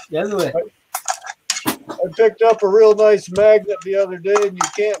 Yeah, everywhere. I picked up a real nice magnet the other day, and you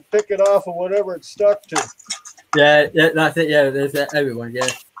can't pick it off of whatever it's stuck to. Yeah, that's it. Yeah, there's everyone. Yeah.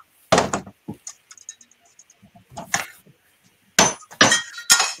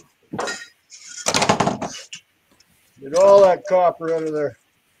 Get all that copper out of there.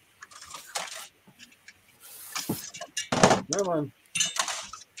 Come on.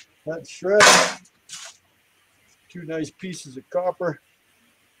 That's shredded. 2 nice pieces of copper.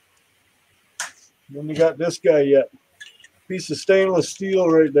 Then we got this guy yet. Piece of stainless steel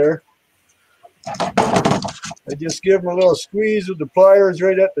right there. I just give him a little squeeze with the pliers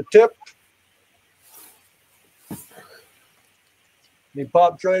right at the tip. And he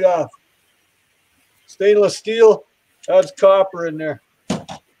pops right off. Stainless steel, that's copper in there.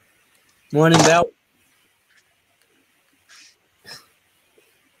 Morning, Bell.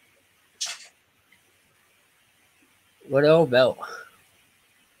 What old belt? I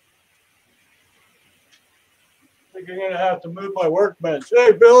think I'm going to have to move my workbench.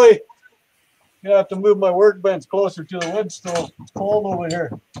 Hey, Billy, I'm going to have to move my workbench closer to the wood stove. It's cold over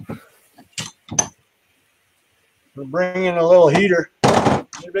here. We're bringing a little heater.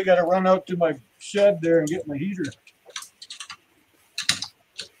 Maybe I got to run out to my shed there and get my heater.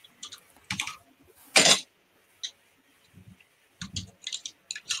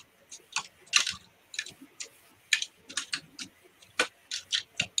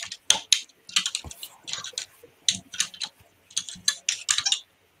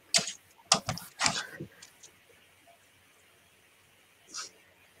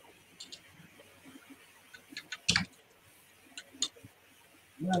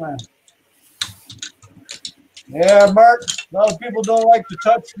 Yeah, Mark, a lot of people don't like to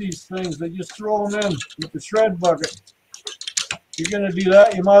touch these things. They just throw them in with the shred bucket. If you're going to do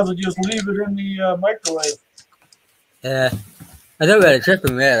that, you might as well just leave it in the microwave. Yeah. I don't really trip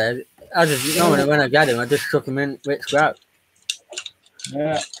them really. I just know when I get them, I just chuck them in with scrap.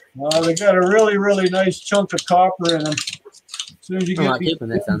 Yeah. Well, they got a really, really nice chunk of copper in them. As soon as you I'm get not keeping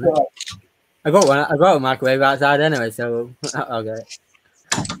this on it. I got a microwave outside anyway, so I'll get it.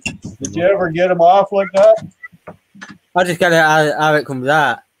 Did you ever get them off like that? I just get it how it comes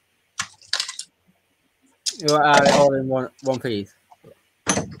out. You have it all in one piece.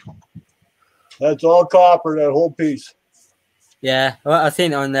 That's all copper, that whole piece. Yeah, well, I've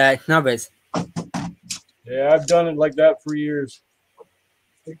seen it on the Knabbers. Yeah, I've done it like that for years.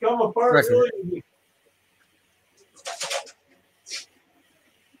 They come apart really easy.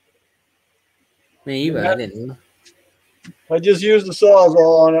 Me either, I didn't know. I just used the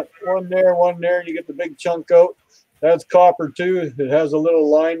Sawzall on it. One there, and you get the big chunk out. That's copper too. It has a little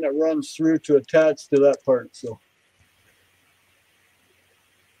line that runs through to attach to that part. So,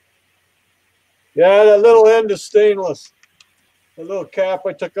 yeah, that little end is stainless. The little cap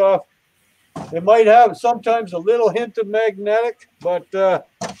I took off. It might have sometimes a little hint of magnetic, but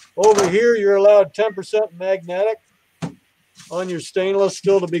over here you're allowed 10% magnetic on your stainless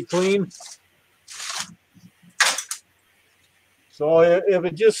still to be clean. So if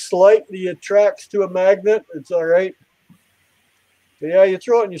it just slightly attracts to a magnet, it's all right. But yeah, you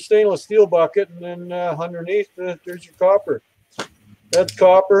throw it in your stainless steel bucket, and then underneath, there's your copper. That's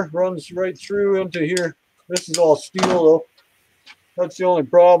copper, runs right through into here. This is all steel, though. That's the only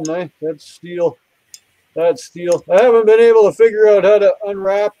problem, eh? That's steel. That's steel. I haven't been able to figure out how to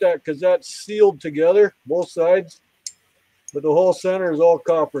unwrap that because that's sealed together, both sides. But the whole center is all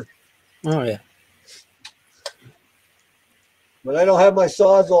copper. Oh, yeah. But I don't have my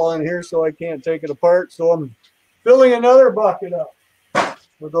Sawzall in here, so I can't take it apart. So I'm filling another bucket up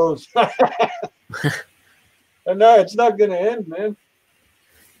with those. And no, it's not going to end, man.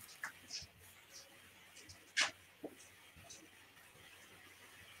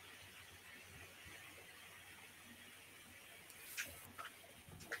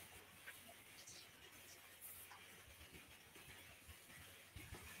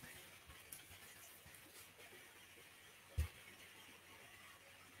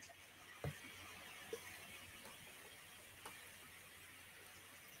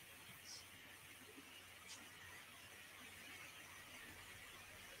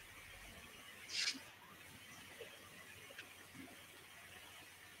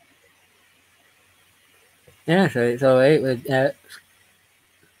 Yeah, so it's alright with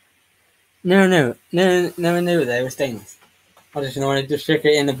never knew they were stainless. I just wanted to stick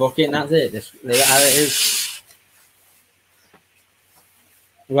it in the bucket and that's it. Just leave it how it is.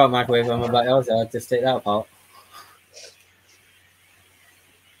 I've got a microwave on my back also, I'll just take that apart.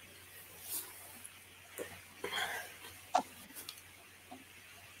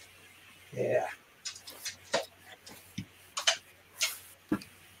 Yeah.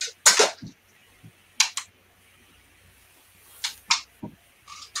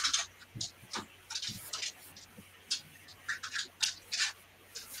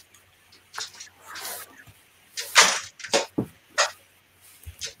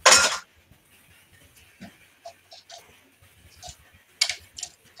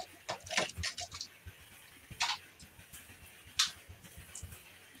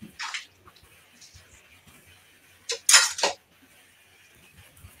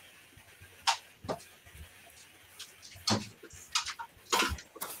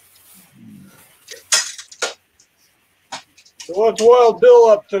 So what's Wild Bill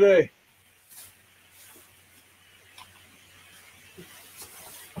up today?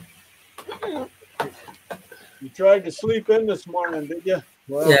 You tried to sleep in this morning, did you?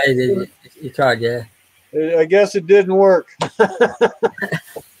 Well, Yeah, he did. He tried, yeah. I guess it didn't work.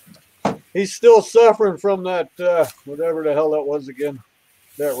 He's still suffering from that, whatever the hell that was again,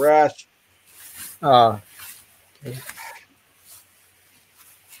 that rash. Oh.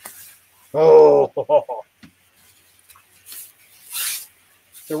 Oh.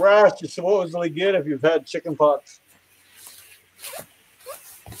 The rash you supposedly get if you've had chicken pox.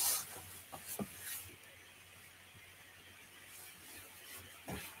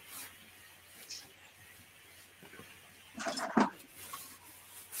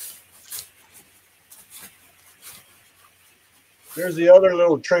 There's the other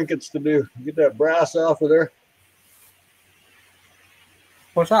little trinkets to do. Get that brass off of there.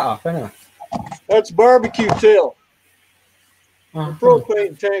 What's that off, anyway? That's barbecue tail. Oh, The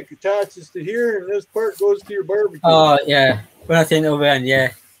propane tank attaches to here, and this part goes to your barbecue. oh yeah. When I seen it over end,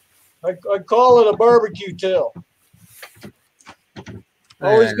 yeah. I call it a barbecue tail.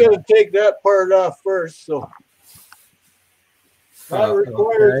 Always got to take that part off first, so that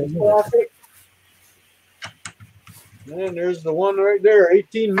requires a socket. And then there's the one right there,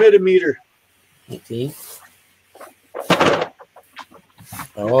 18 millimeter. 18.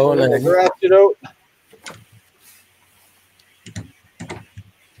 Oh, I graft it out.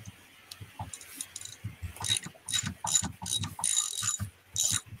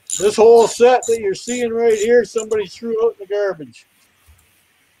 This whole set that you're seeing right here, somebody threw out in the garbage.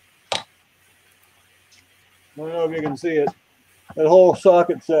 I don't know if you can see it. That whole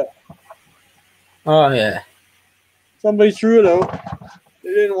socket set. Oh, yeah. Somebody threw it out. They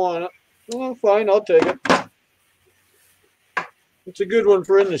didn't want it. Well, fine, I'll take it. It's a good one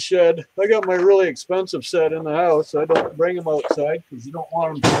for in the shed. I got my really expensive set in the house. I don't bring them outside because you don't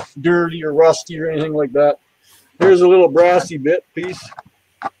want them dirty or rusty or anything like that. Here's a little brassy bit piece.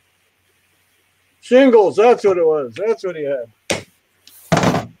 Shingles, that's what it was. That's what he had.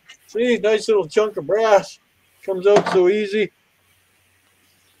 See, nice little chunk of brass. Comes out so easy.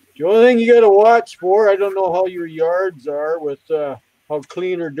 The only thing you got to watch for, I don't know how your yards are with how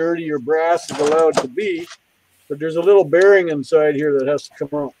clean or dirty your brass is allowed to be, but there's a little bearing inside here that has to come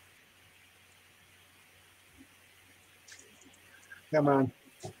out. Come on.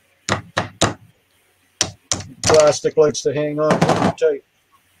 Plastic likes to hang on pretty tight.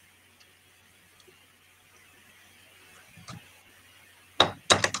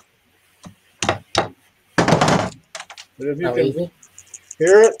 But if you can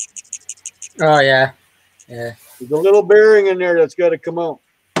hear it. Oh, yeah. Yeah. There's a little bearing in there that's got to come out.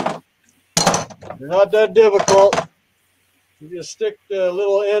 They're not that difficult. You just stick the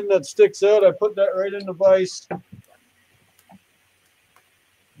little end that sticks out. I put that right in the vise.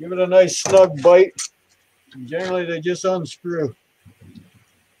 Give it a nice snug bite. And generally, they just unscrew.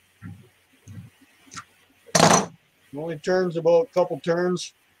 It only turns about a couple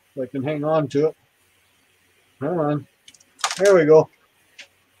turns, so I can hang on to it. Come on. There we go.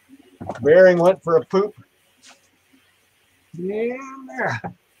 Bearing went for a poop. Yeah, there.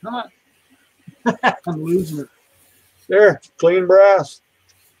 Come on. I'm losing it. There, clean brass.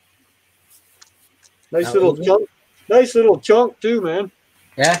 Nice little chunk. Nice little chunk too, man.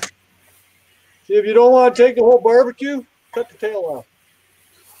 Yeah. See, if you don't want to take the whole barbecue, cut the tail off.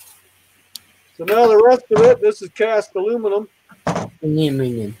 So now the rest of it, this is cast aluminum.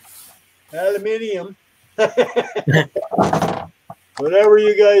 Aluminium. Aluminium. Whatever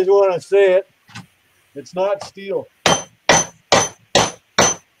you guys want to say it. It's not steel.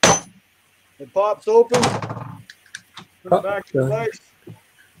 It pops open. Put it back in place.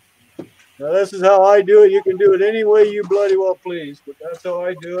 Now this is how I do it. You can do it any way you bloody well please, but that's how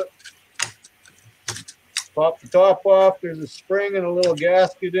I do it. Pop the top off. There's a spring and a little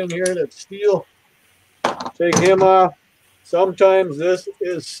gasket in here that's steel. Take him off. Sometimes this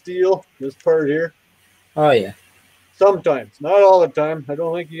is steel, this part here. Oh, yeah. Sometimes, not all the time. I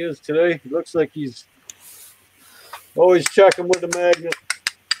don't think he is today. It looks like he's always checking with the magnet.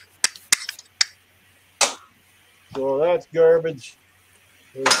 So that's garbage.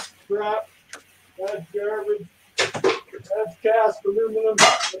 There's scrap. That's garbage. That's cast aluminum.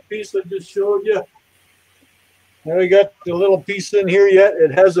 The piece I just showed you. Now we got the little piece in here yet.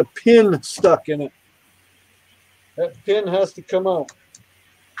 It has a pin stuck in it. That pin has to come out.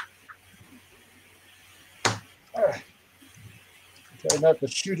 Try not to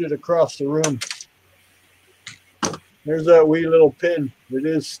shoot it across the room. There's that wee little pin. It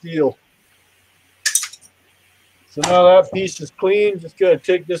is steel. So now that piece is clean. Just got to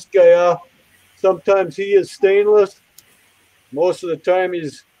take this guy off. Sometimes he is stainless. Most of the time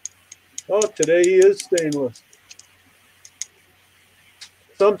he's, oh, today he is stainless.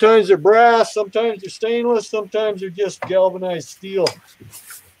 Sometimes they're brass, sometimes they're stainless, sometimes they're just galvanized steel.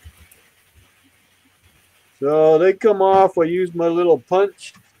 So they come off. I use my little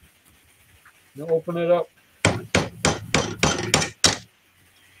punch to open it up.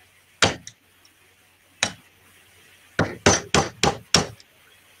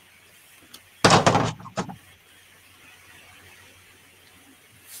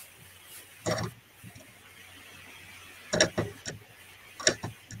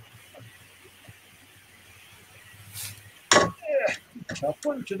 Tough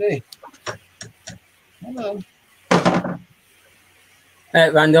one today. Come on. Hey,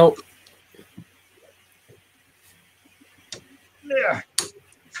 Randall. There.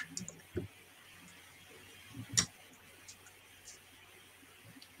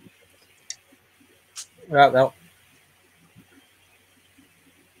 Right, well.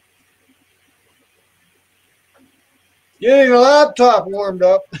 Getting the laptop warmed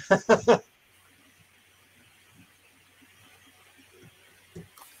up.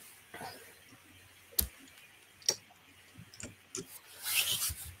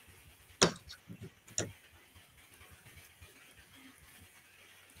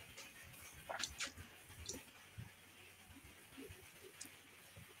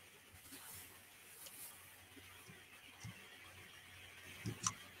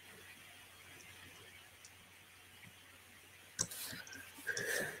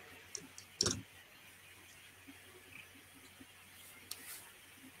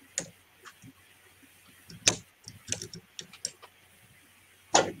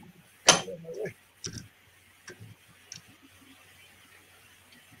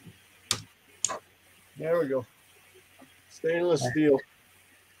 There we go. Stainless steel.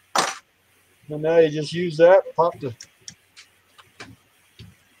 And now you just use that, pop the.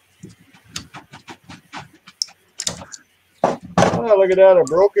 Oh, look at that. I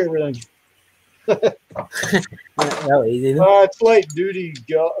broke everything. It's light duty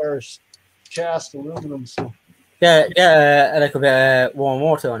or cast aluminum. So. Yeah, a little bit of warm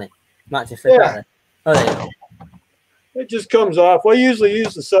water on it. Might just fit out there. Oh, there you go. It just comes off. I usually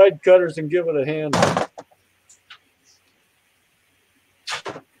use the side cutters and give it a hand.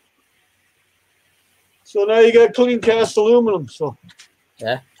 So now you got clean cast aluminum. So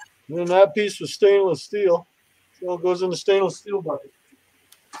yeah. And then that piece was stainless steel. So it goes in the stainless steel bucket.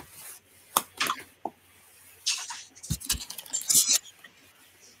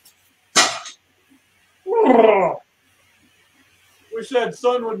 Wish that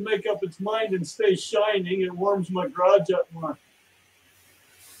sun would make up its mind and stay shining. It warms my garage up more.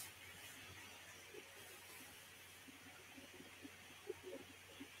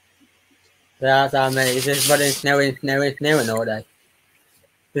 That's how many. It's just running snowing all day.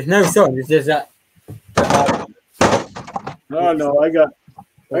 There's no sun. It's just that. No, I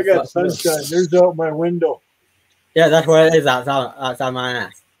got sunshine. There's out my window. Yeah, that's where it is. Outside my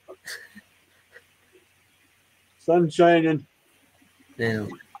house. Sun shining. Yeah.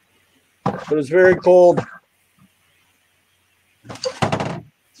 But it's very cold.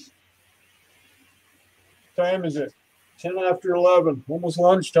 Time is it? 10 after 11. Almost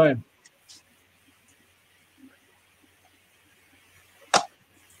lunchtime.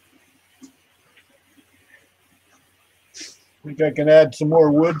 I think I can add some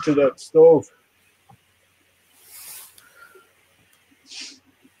more wood to that stove.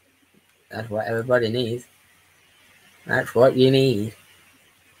 That's what everybody needs. That's what you need.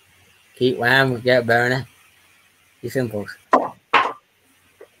 Keep warm, get burner. Be simple.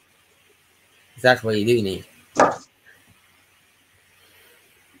 That's what you do need.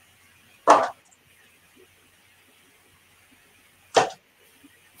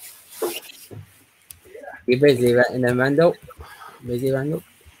 You busy in the Randall? Busy Randall?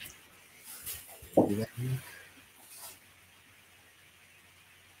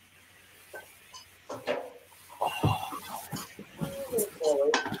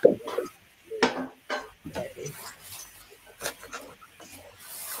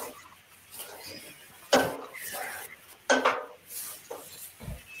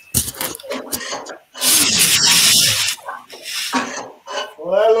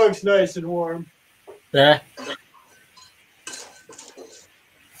 Well, that looks nice and warm. Yeah.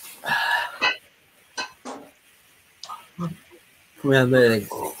 Remember.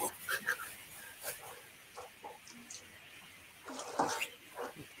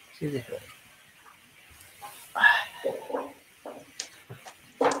 This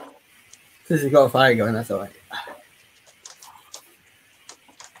has got a fire going, that's alright.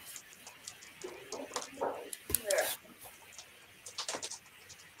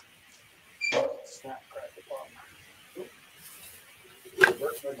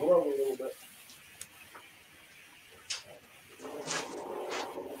 Hurt my glove a little bit.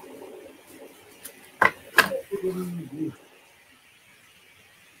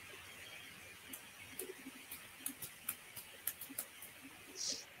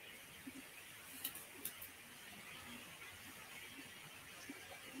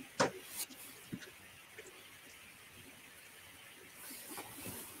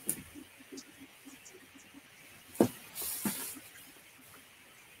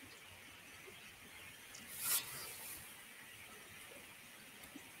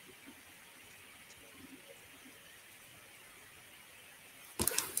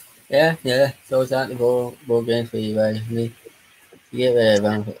 Yeah. So it's out the ball games for you, buddy. You get the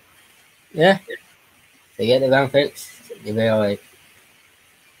round fix. Yeah. So you get the round fix, you'll be alright.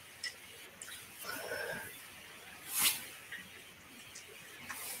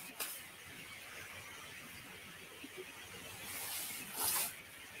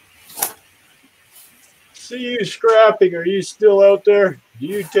 See you scrapping. Are you still out there? Do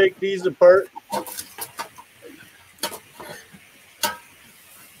you take these apart?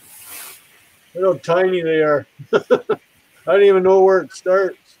 Look how tiny they are. I don't even know where it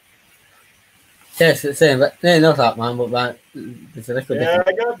starts. Yes, it's the same, but they're not that, man, but it's a little Yeah,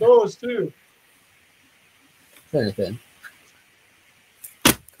 different. I got those too. Anything.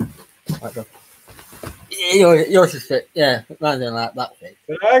 Yours is fit. Yeah, mine's doing like that fit.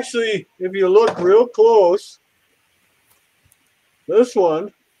 But actually, if you look real close, this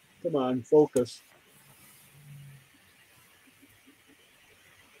one, come on, focus.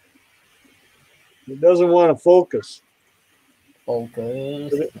 It doesn't want to focus.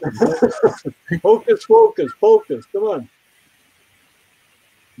 Focus. Focus. Come on.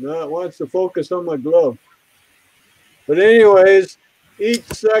 No, it wants to focus on my glove. But anyways, each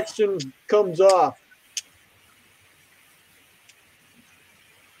section comes off.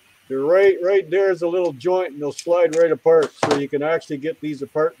 They're right there is a little joint, and they'll slide right apart, so you can actually get these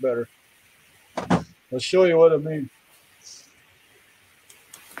apart better. I'll show you what I mean.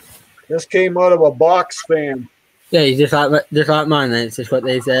 This came out of a box fan. Yeah, you just like mine. Then it's just got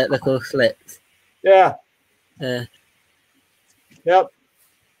these little slits. Yeah. Yeah. Yep.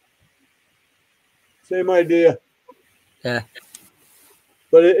 Same idea. Yeah.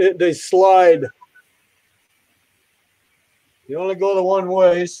 But they slide. You only go the one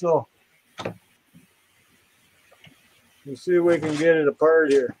way, so we'll see if we can get it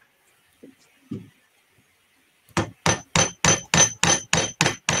apart here.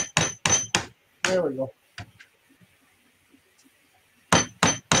 There we go.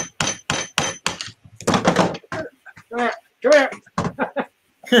 Come here.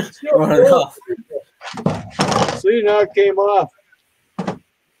 See, now it came off. Oh,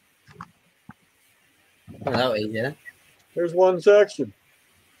 that way, yeah. There's one section.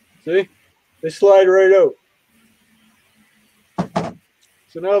 See? They slide right out.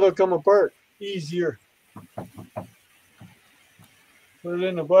 So now they'll come apart easier. Put it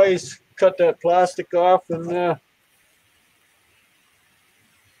in the vise, cut that plastic off, and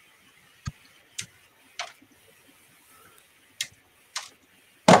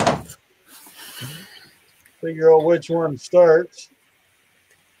figure out which one starts.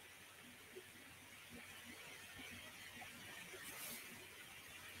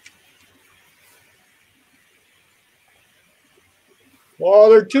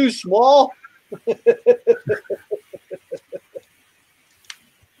 Oh, they're too small.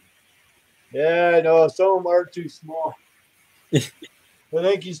 Yeah, I know. Some of them are too small. I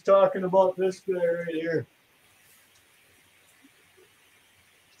think he's talking about this guy right here.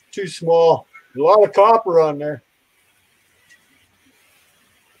 Too small. A lot of copper on there.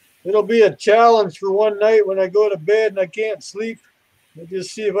 It'll be a challenge for one night when I go to bed and I can't sleep. I'll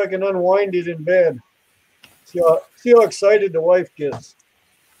just see if I can unwind it in bed. See how excited the wife gets.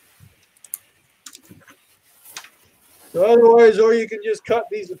 So otherwise, or you can just cut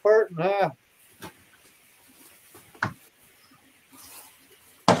these apart in half.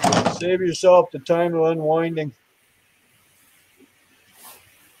 Save yourself the time of unwinding.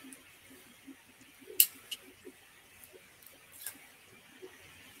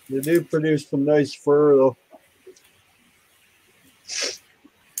 They do produce some nice fur, though.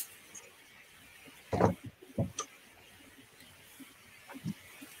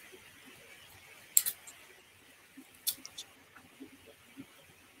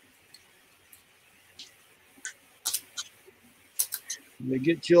 Did they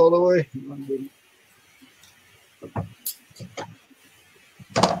get you all the way? There we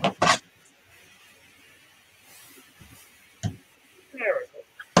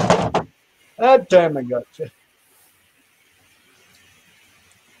go. That time I got you.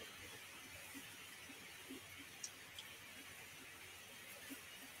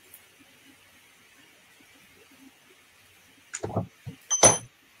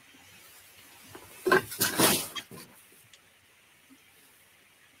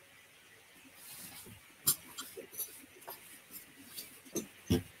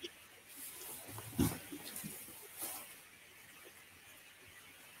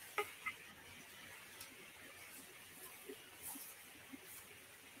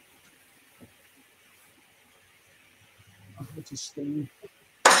 What's a stain?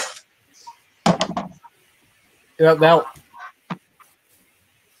 Yep, belt.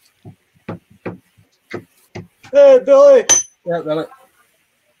 Hey, Billy. Yep, belt.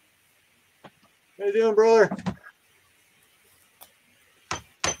 How you doing, brother?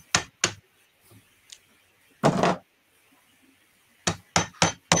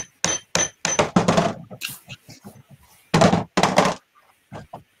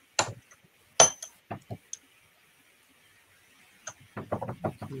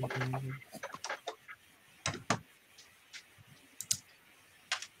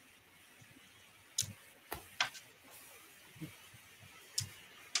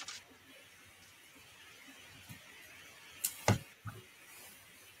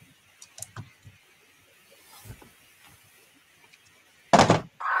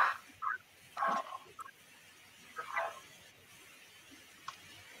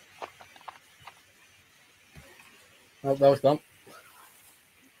 Oh, belt's gone.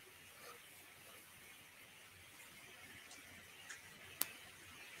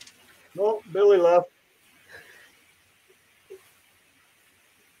 No, Billy left.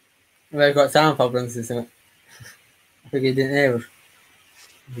 They've got sound problems or something. I think he didn't hear us.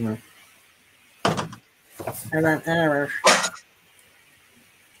 No. Errors.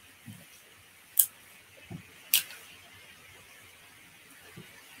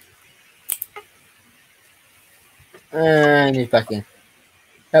 And he's back in.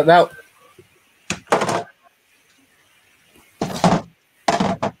 Yep, belt.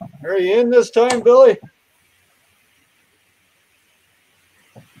 Are you in this time, Billy?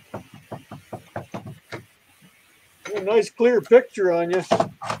 A nice clear picture on you.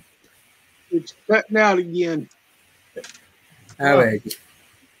 It's cutting out again. How is it?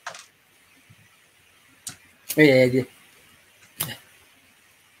 Yeah.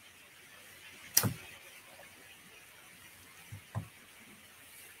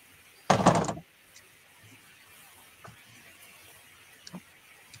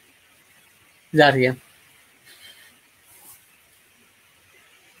 That again.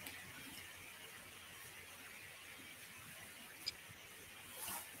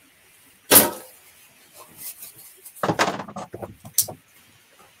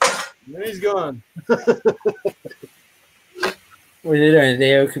 And he's gone. What are you doing? The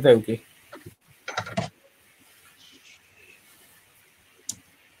okie dokie.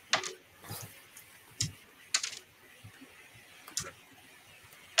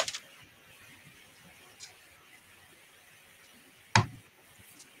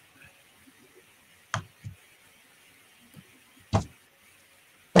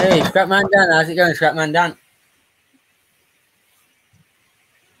 Hey, Scrapman Dan, how's it going, Scrapman Dan?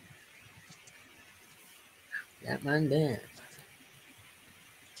 Scrapman Dan.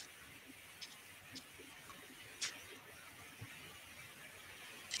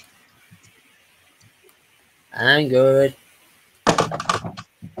 I'm good.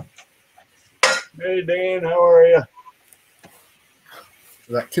 Hey, Dan, how are you?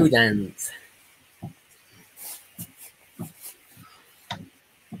 We've got two Dans.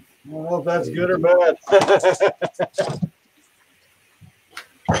 I don't know if that's good or bad.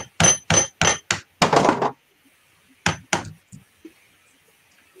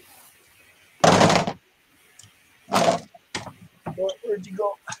 you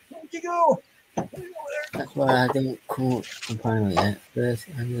go? Where'd you go? That's why I don't call compiler yet. First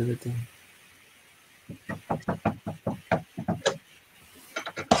and the other thing.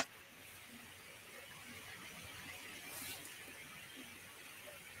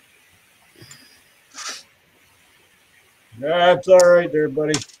 That's all right there,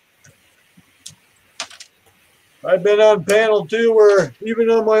 buddy. I've been on panel 2 where even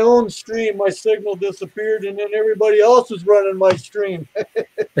on my own stream, my signal disappeared and then everybody else was running my stream.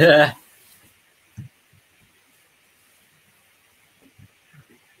 Yeah.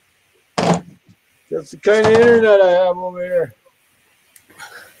 That's the kind of internet I have over here.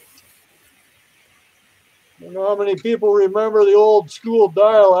 I don't know how many people remember the old school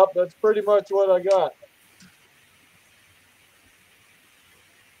dial-up. That's pretty much what I got.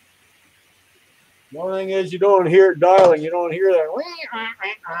 The only thing is you don't hear it dialing. You don't hear that.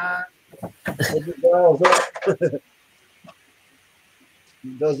 As it dials up.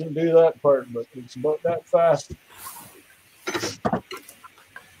 It doesn't do that part, but it's about that fast.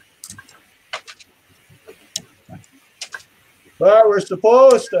 But we're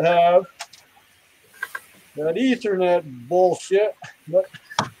supposed to have that Ethernet bullshit, but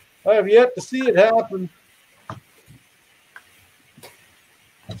I have yet to see it happen.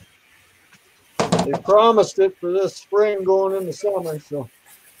 They promised it for this spring going into summer, so.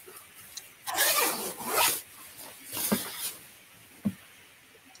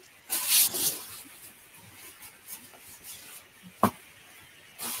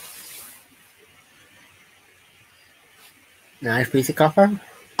 Nice piece of copper.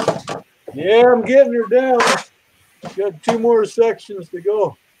 Yeah, I'm getting her down. Got 2 more sections to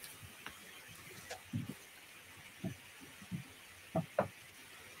go.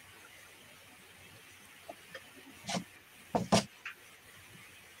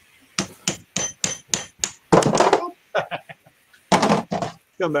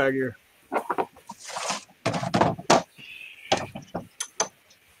 Come back here.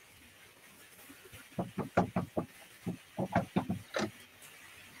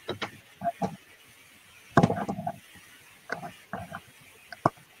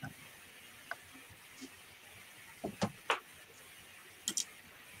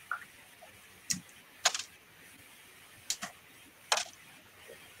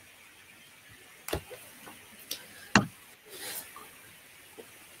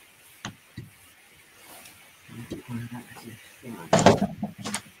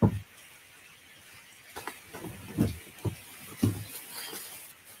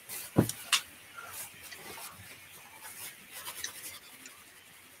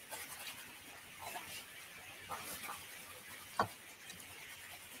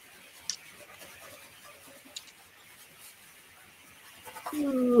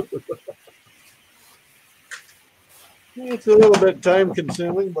 It's a little bit time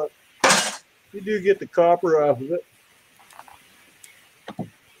consuming, but you do get the copper off of it.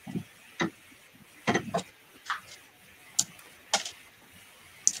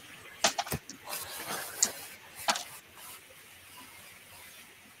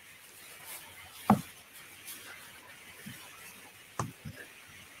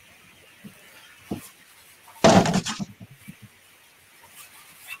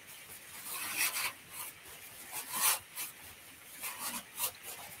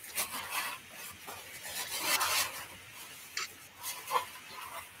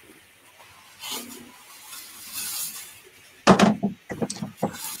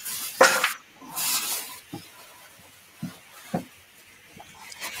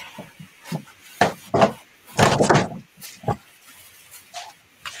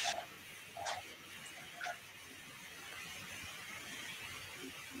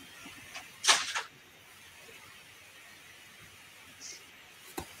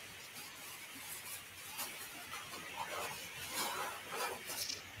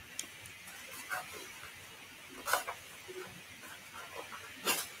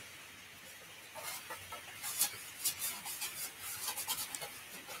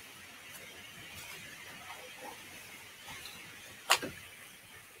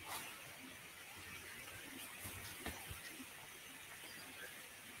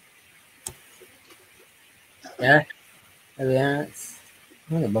 Yeah. That's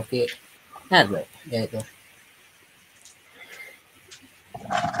the bucket. That's right. There it goes.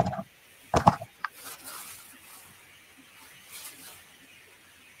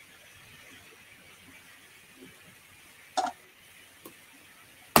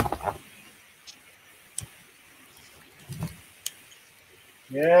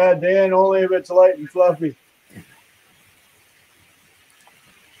 Yeah, Dan, only if it's light and fluffy.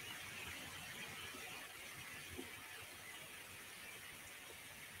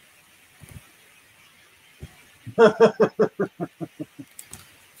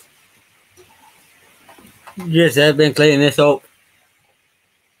 Yes, I've been cleaning this up.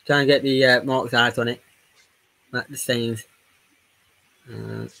 Trying to get the marks out on it. Like the stains.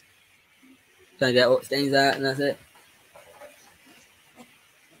 Trying to get what stains out, and that's it.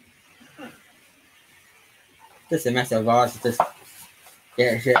 Just a mess of ours. Just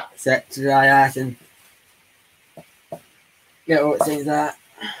get shit set to dry out and get what stains out.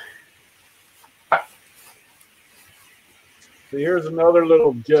 So here's another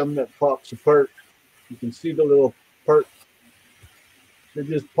little gem that pops apart. You can see the little part. It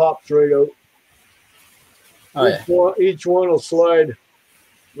just pops right out. Oh, yeah. Each one will slide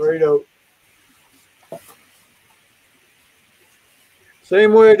right out.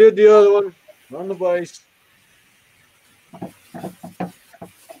 Same way I did the other one on the vise.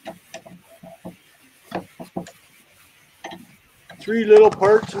 Three little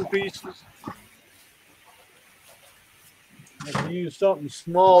parts and pieces. I can use something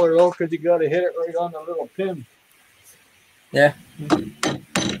smaller though, because you got to hit it right on the little pin. Yeah.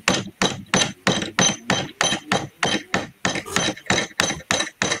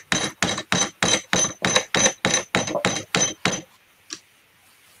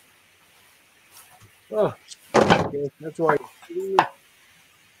 Oh, okay. That's why you got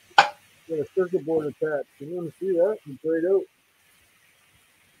a circuit board attached. You want to see that? It's right out.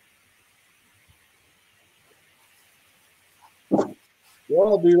 They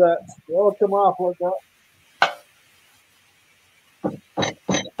all do that. They all come off like that.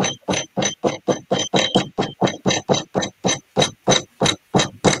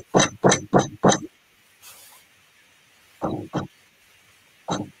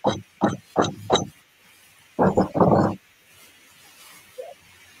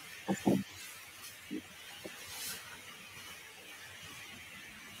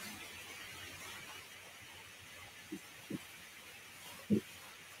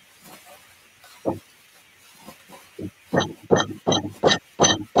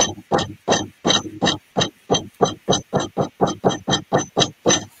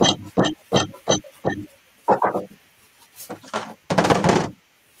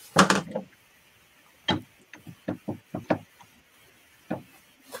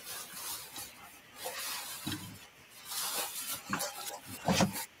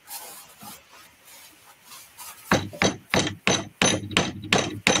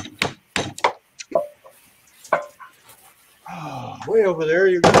 Way over there,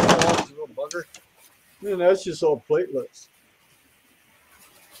 you're going to find a little bugger. Man, that's just all platelets.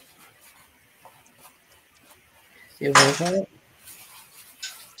 See what I got?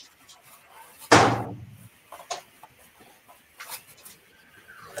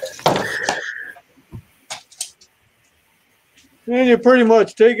 And you pretty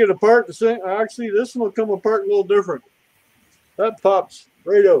much take it apart the same. Actually, this one will come apart a little different. That pops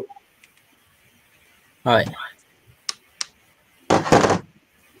right out. All right.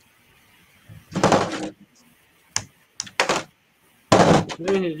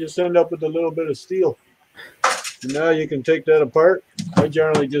 Then you just end up with a little bit of steel. And now you can take that apart. I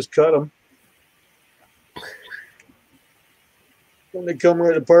generally just cut them. Then they come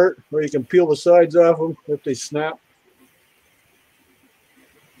right apart, or you can peel the sides off them if they snap.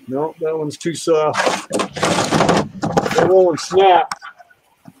 No, that one's too soft. That won't snap.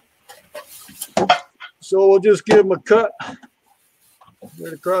 So we'll just give them a cut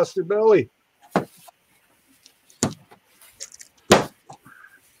right across their belly.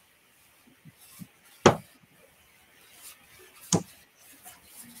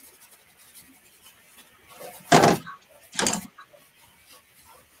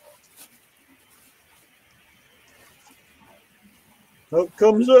 Out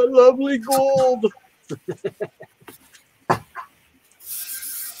comes that lovely gold.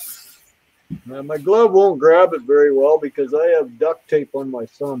 Now, my glove won't grab it very well because I have duct tape on my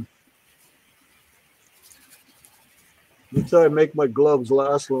thumb. That's how I make my gloves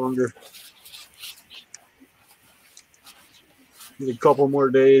last longer. Need a couple more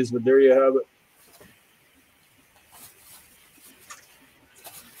days, but there you have it.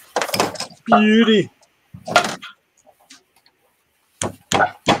 Beauty.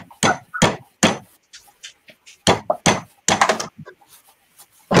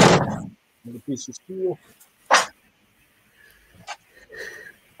 Another piece of steel.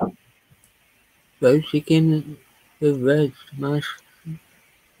 Roast chicken with red mash.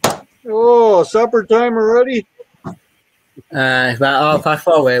 Oh, supper time already? It's about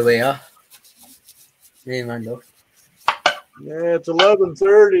 4:30 where we are. Me and Randall. Yeah, it's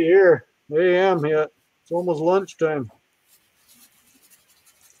 11:30 here. AM yet. It's almost lunchtime.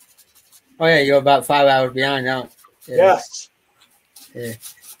 Oh yeah, you're about 5 hours behind now. Yes. Yeah.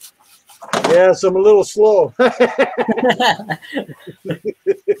 Yes, I'm a little slow.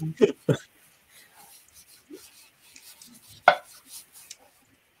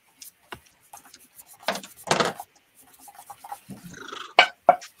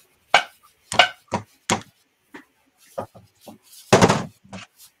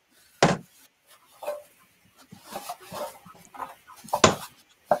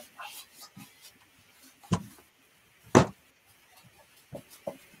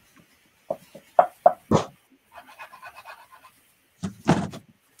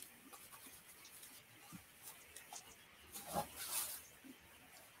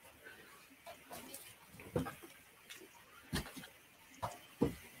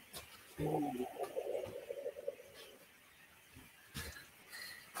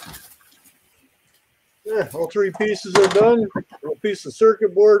 Yeah, all 3 pieces are done. A piece of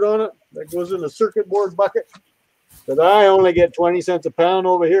circuit board on it. That goes in the circuit board bucket. But I only get 20 cents a pound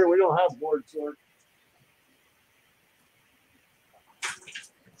over here. We don't have board sort.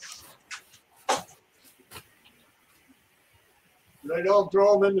 But I don't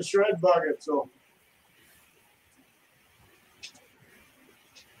throw them in the shred bucket, so.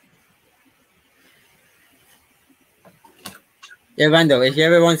 Yeah, Randall, if you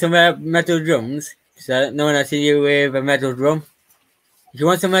ever want some metal drums, so no one has seen you with a metal drum. If you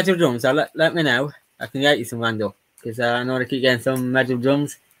want some metal drums, let me know. I can get you some, Randall, because I know I keep getting some metal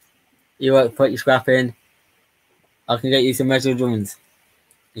drums. You want to put your scrap in, I can get you some metal drums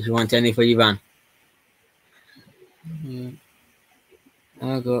if you want any for your van.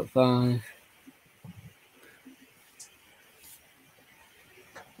 I got 5.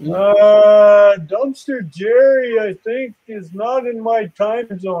 Dumpster Jerry, I think, is not in my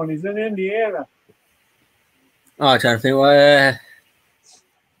time zone. He's in Indiana. Oh, I'm trying to think what. I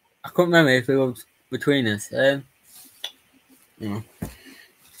couldn't remember if it was between us. No.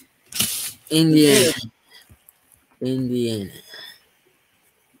 Indiana.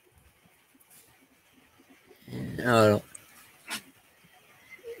 Oh.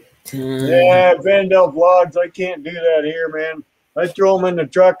 Yeah, Vandell Vlogs. I can't do that here, man. I throw them in the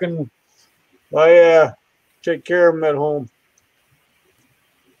truck and I take care of them at home.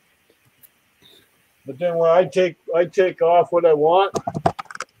 But then when I take off what I want,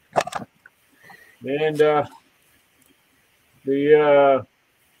 and the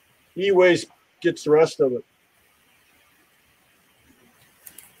e-waste gets the rest of it.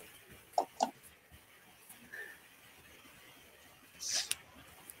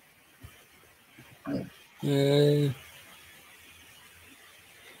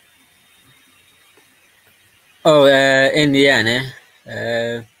 Indiana.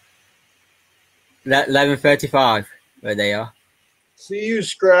 11:35, where they are. See you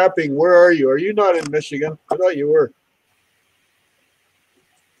scrapping. Where are you? Are you not in Michigan? I thought you were.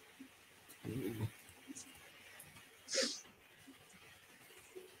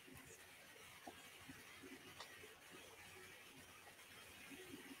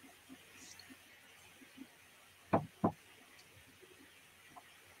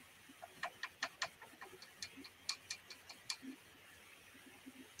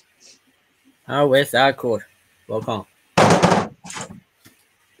 Oh, West Side Court. Welcome.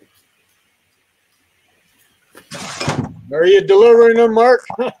 Are you delivering them, Mark?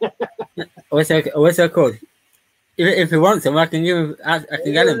 What's that called? If he wants them, I can give him. I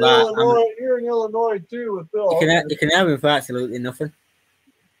can get him back. You're in Illinois too with Bill. You can have him for absolutely nothing.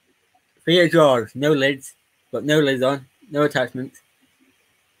 Free of charge, no lids, but no lids on, no attachments.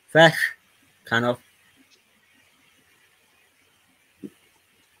 Fresh, kind of.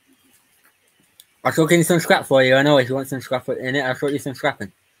 I'll chuck in some scrap for you. I know if you want some scrap in it, I'll chuck you some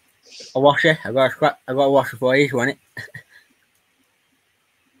scrapping. I'll wash it. I got a washer for you if you want it.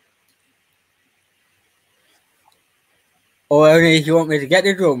 Or only if you want me to get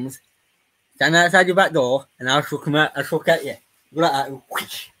the drums, stand outside your back door and I'll chuck them out. I'll chuck at you. Go like that.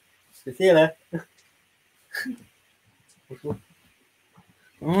 See you there.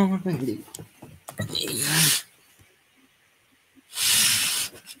 Oh,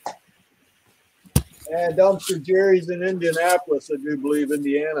 Yeah, Dumpster Jerry's in Indianapolis, I do believe,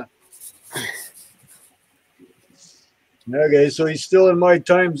 Indiana. Okay, so he's still in my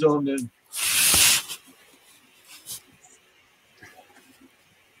time zone then.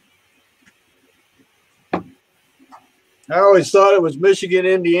 I always thought it was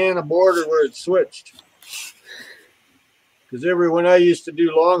Michigan-Indiana border where it switched. Because when I used to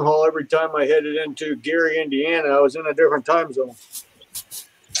do long haul, every time I headed into Gary, Indiana, I was in a different time zone.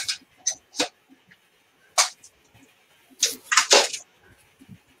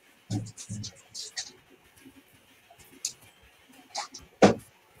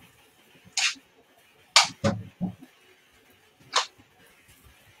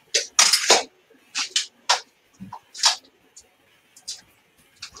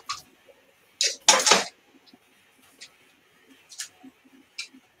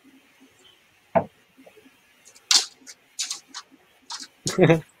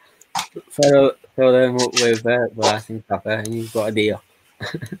 Fill them up with glass and copper, and you've got a deal.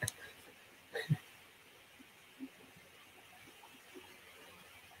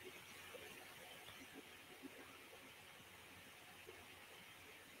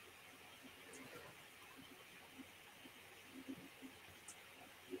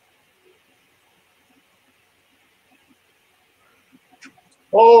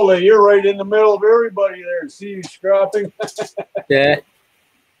 Holy, you're right in the middle of everybody there. See you scrapping. Yeah.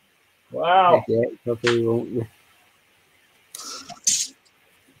 Wow. Yeah, copper won't be.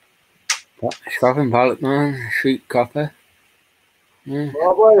 Scrapping pallet man, sheet copper. Yeah.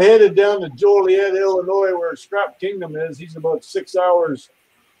 Well, I headed down to Joliet, Illinois, where Scrap Kingdom is. He's about 6 hours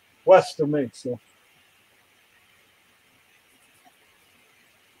west of me. So.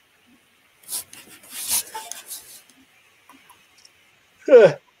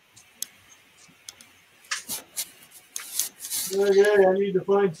 Okay, I need to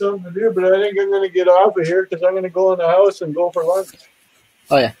find something to do, but I think I'm going to get off of here because I'm going to go in the house and go for lunch.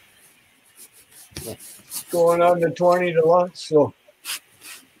 Oh, yeah. Going on to 20 to lunch, so.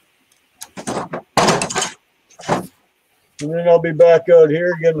 And then I'll be back out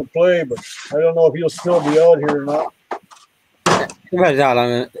here again to play, but I don't know if he'll still be out here or not. Depends how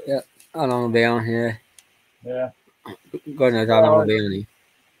long I'll be on here. Yeah. God knows how long I'll be on here.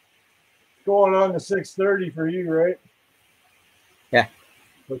 Going on to 6:30 for you, right? Yeah.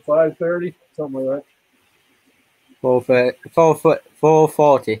 Or 5:30, something like that.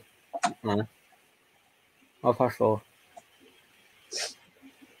 4:40. No. 4:30.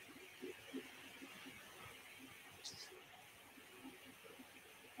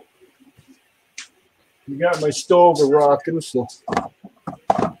 You got my stove rocking, so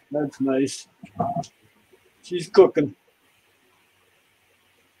that's nice. She's cooking.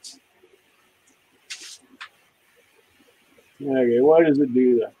 Okay, why does it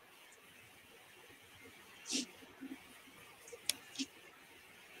do that?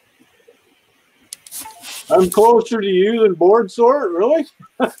 I'm closer to you than Board Sort, really?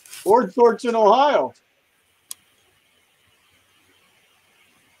 Board Sort's in Ohio.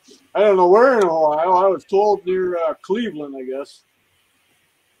 I don't know where in Ohio. I was told near Cleveland, I guess.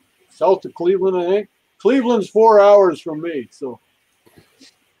 South of Cleveland, I think. Cleveland's 4 hours from me, so.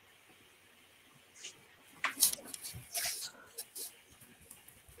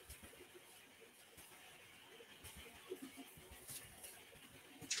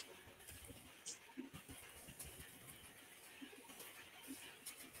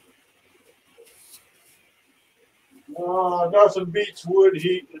 Nothing beats wood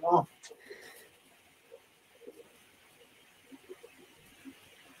heat, you know.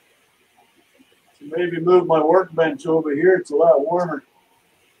 So maybe move my workbench over here. It's a lot warmer.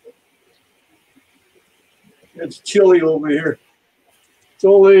 It's chilly over here. It's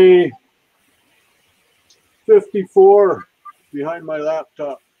only 54 behind my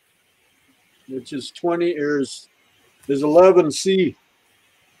laptop, which is 20 is 11 C.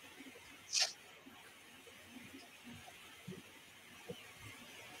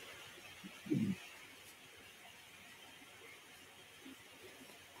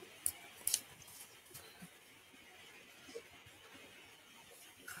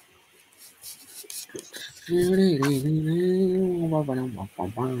 Well,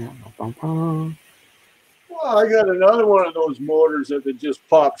 I got another one of those motors that it just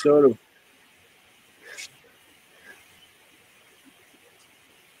pops out of.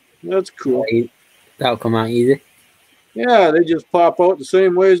 That's cool. That'll come out easy. Yeah, they just pop out the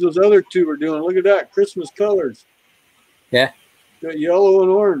same way as those other two are doing. Look at that, Christmas colors. Yeah. Got yellow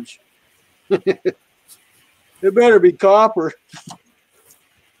and orange. It better be copper.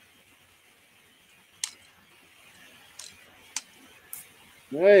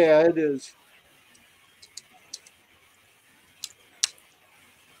 Yeah, it is.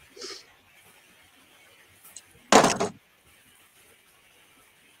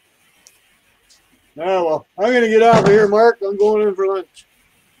 Oh, well, I'm going to get out of here, Mark. I'm going in for lunch.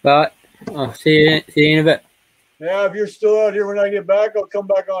 But I'll see you in a bit. Yeah, if you're still out here when I get back, I'll come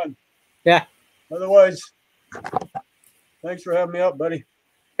back on. Yeah. Otherwise, thanks for having me up, buddy.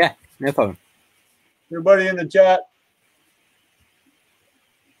 Yeah, no problem. Everybody in the chat.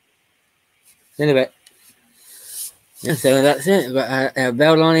 In a bit. Yeah, so that's it. We've got a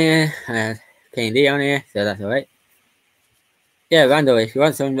Bell on here, K&D on here, so that's alright. Yeah, Randall, if you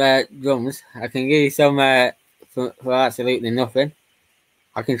want some drums, I can give you some for absolutely nothing.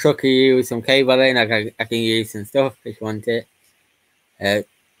 I can truck you with some cabling. I can give you some stuff if you want it.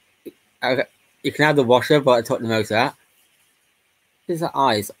 You can have the washer, but I took the most of that. His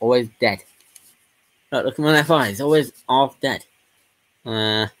eyes always dead. Look at my left eye, it's always half dead.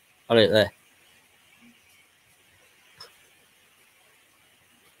 I'll leave it there.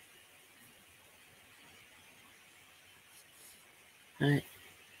 Right.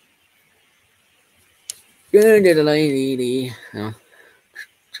 Good little lady. Oh.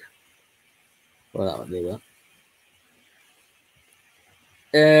 Well, that would do that.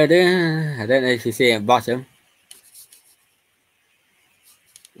 I don't know if you see it at the bottom.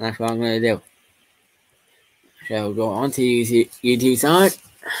 That's what I'm going to do. So we'll go on to YouTube side.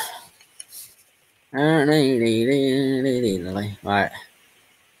 Right.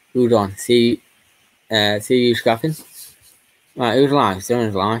 Who's on? See you scrapping. Right, who's live?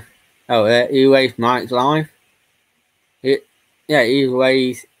 Someone's live. Oh, Eways Mike's live. Yeah,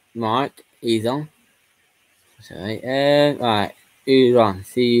 Eways Mike. He's on. Sorry. Right. Who's on?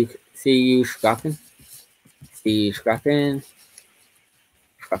 See you scrapping. See you scrapping.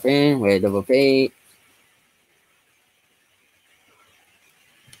 Scrapping with double P.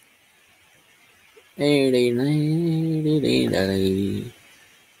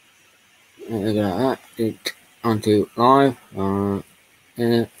 Look at that. Onto live.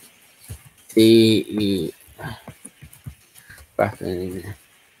 See you scrapping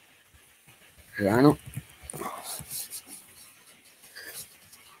channel.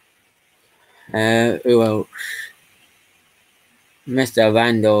 Who else? Mr.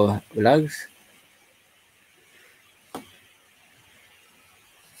 Vandal Vlogs.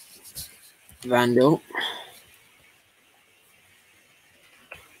 Vandal.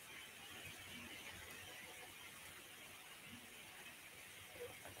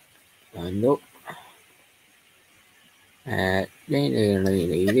 Vandal.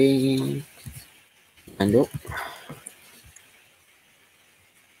 Vandal.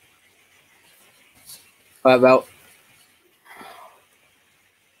 What about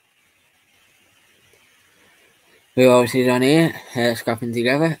who else is on here? Scrapping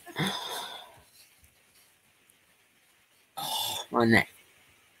together. Oh, my neck.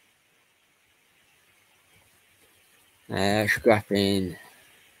 Scrapping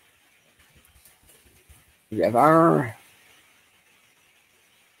together.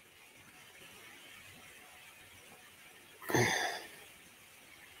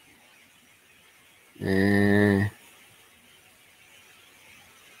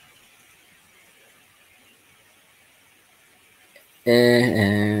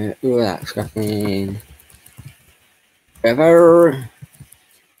 That's scrapping together.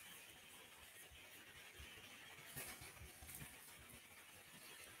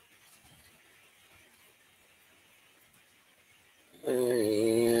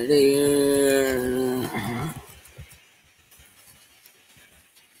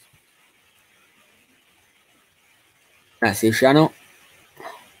 That's his channel.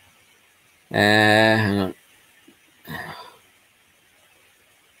 Hang on.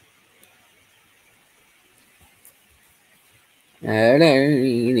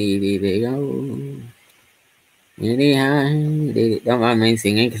 Don't mind me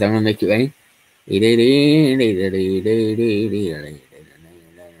singing because I'm gonna make it rain.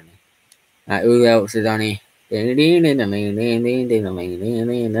 Right, who else is on here?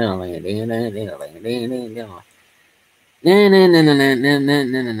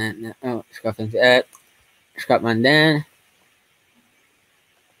 Oh, Scrapman Dan.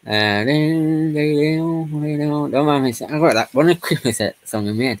 Don't mind me saying, I got that one of Christmas song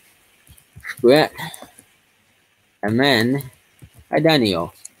in my head. Scrap. And then,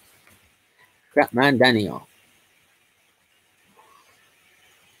 Daniel. Scrapman Daniel.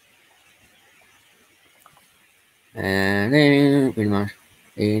 Pretty much.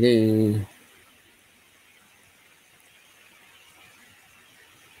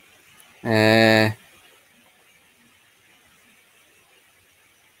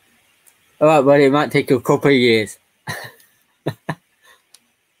 Alright, but it might take a couple of years.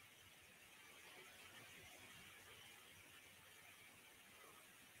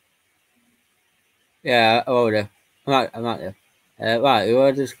 Yeah, I will do. I might do. Right,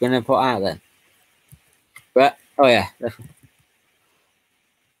 we're just gonna put out then. Right, oh yeah,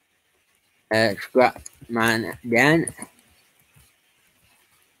 that's Scrapman Dan.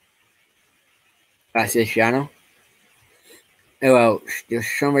 That's his channel. Who else? There's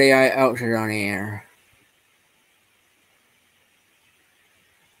somebody else is on here.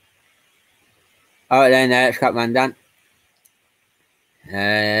 Oh, then Scrapman Dan.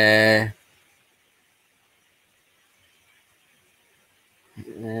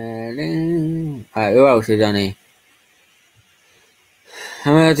 Alright, who else is on here?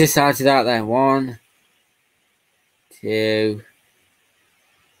 I'm gonna just start it out then. 1, 2,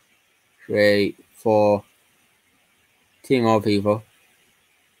 3, 4. 2 more people.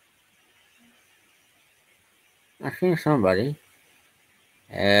 I've seen somebody.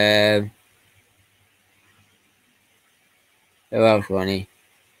 Who else, Ronnie?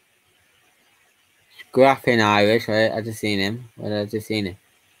 Scrapping Irish, right? I just seen him. Well, I just seen him.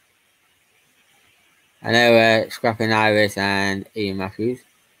 I know Scrapping Irish and Ian Matthews.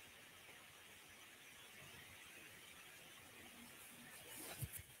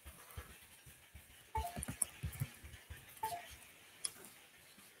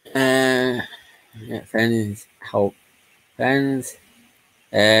 Yeah, friends, hope. Friends,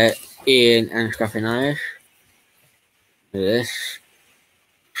 Ian and Scrapping Irish. This.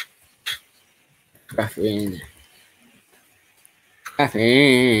 Scrapping Irish.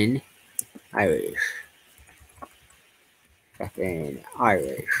 Scrapping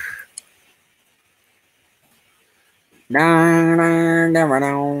Irish.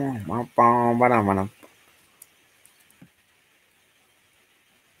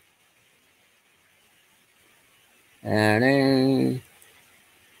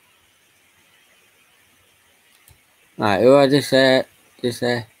 Alright, who I just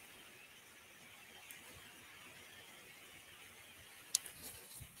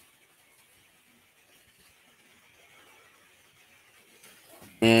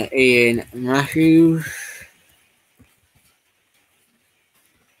Ian Matthews.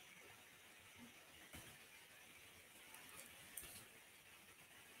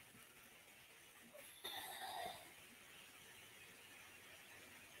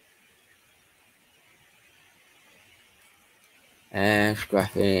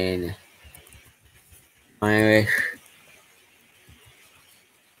 Scrapping Irish.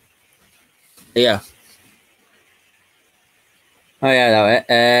 Yeah. Oh yeah,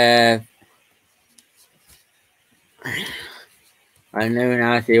 that I know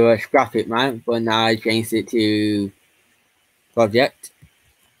now I see what Scrap It Man, but now I changed it to Project.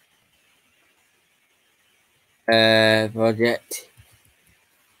 Project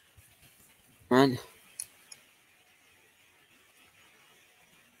Man.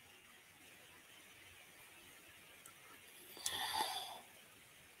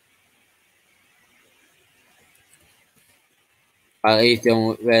 He's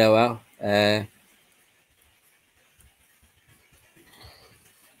done very well.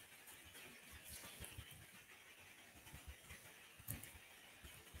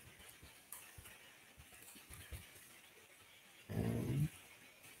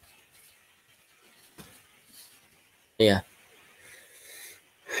 Yeah.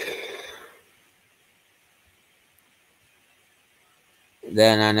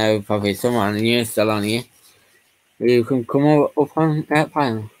 Then I know probably someone new still on here. You can come up on that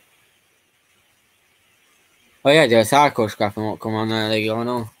panel. Oh yeah, the cycle scrapping won't come on there, they go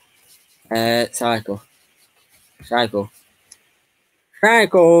on. Cycle scrapping.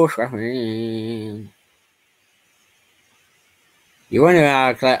 You wonder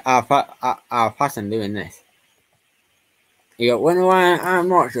how fast I'm doing this. You wonder why I'm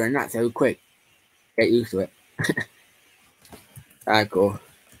not doing that so quick. Get used to it. Cycle.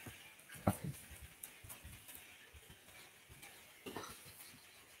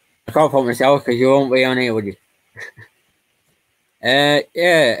 I can't put myself because you won't be on here, would you? With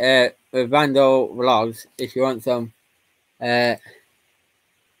Vando Vlogs, if you want some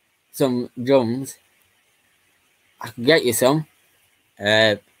drums, I can get you some.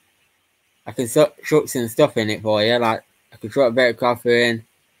 I can chuck some stuff in it for you, like I can chuck a bit of coffee in.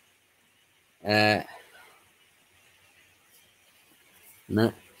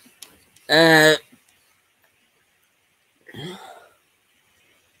 No.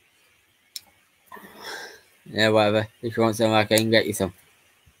 Yeah, whatever. If you want some, I can get you some.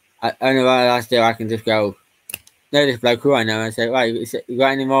 Only last year I can just go. No, this bloke who I know, and say, right, you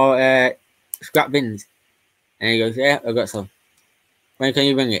got any more scrap bins? And he goes, yeah, I've got some. When can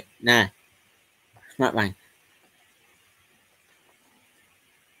you bring it? Nah. Smack bang.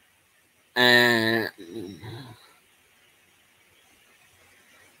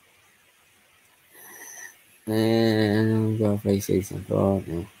 Got PlayStation 4.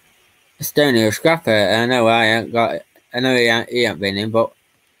 No. Stoney or Scrapper. I know I ain't got. I know he ain't been in, but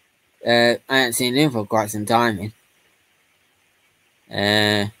I ain't seen him for quite some time.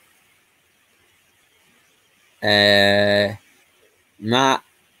 Matt.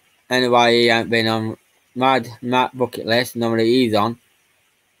 Anyway, he ain't been on Matt bucket list. Normally he's on,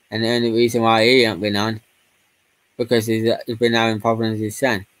 and the only reason why he ain't been on because he's been having problems with his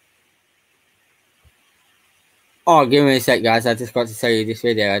son. Oh, give me a sec, guys. I just got to show you this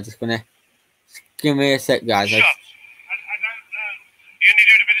video. I'm just gonna give me a sec, guys. I don't know. You only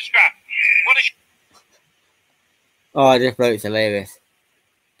doing a bit of scrap. What is? Oh, this bloke's hilarious.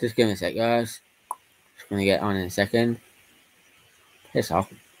 Just give me a sec, guys. gonna get on in a second. Piss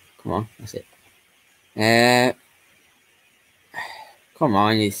off. Come on, that's it. Come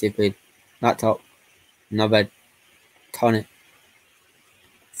on, you stupid laptop. Knobhead. Tonic.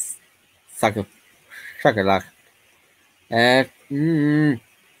 Sucker luck. Piss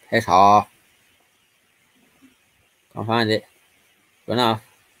off. Can't find it. Gone off.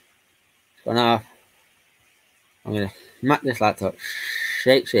 Gone off. I'm gonna smack this laptop.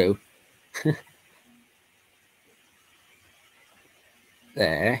 Shake you.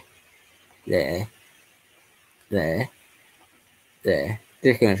 There.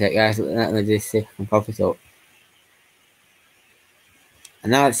 Just gonna take guys, let me just see if I can pop it up.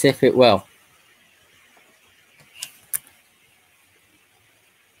 And now let's see if it will.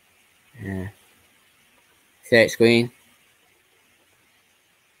 Set screen.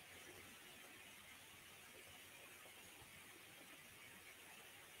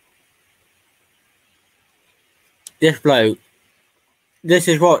 This bloke. This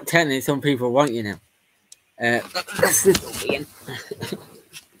is what technically some people want, you know. This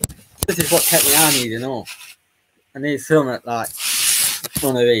is what technically I need and all. I need something like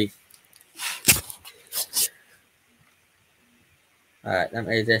one of these. Alright, let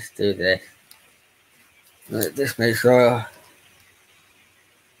me just do this. Just make sure.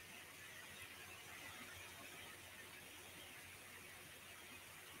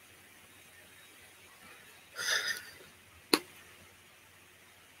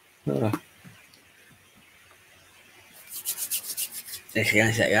 This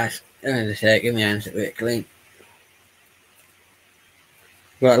is a guys. Give me hands a bit clean.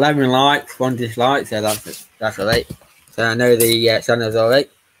 Got 11 likes, 1 dislike, so that's alright. So I know the channel's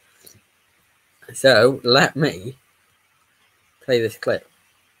alright. So let me play this clip.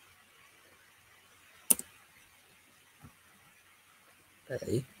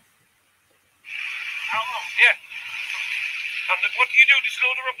 Ready? Yeah. And what do you do? Just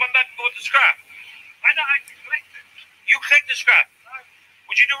load her up on that and go to scrap? I know I can collect it. You collect the scrap?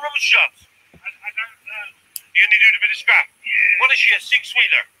 Would you do rubbish jobs? I don't know. You only do a bit of scrap? Yeah. What is she, a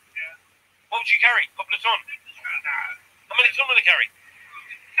 6-wheeler? Yeah. What would she carry? A couple of ton? No. How many ton will it carry?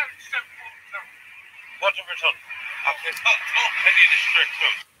 What over a ton? Okay. Maybe the strict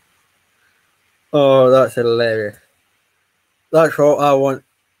ton. Oh, that's hilarious. That's what I want.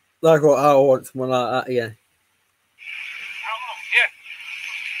 That's what I want, someone like that again. How long? Yeah.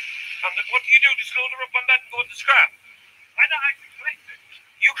 And what do you do? Just load her up on that and go to scrap? I know I can collect it.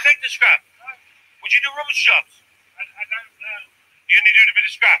 You collect the scrap? Would you do rubbish jobs? I don't know. You only do a bit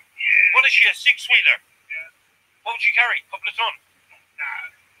of scrap? Yeah. What is she, a 6-wheeler? Yeah. What would she carry? A couple of ton? No.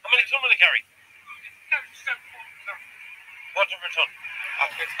 How many ton will it carry? What over a ton?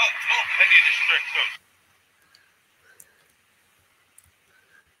 Okay. Maybe the strict ton.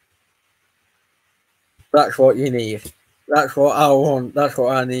 That's what you need. That's what I want. That's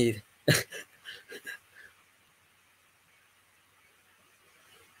what I need.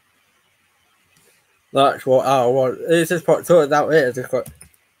 That's what I want. It's just put sorted out here. Just got.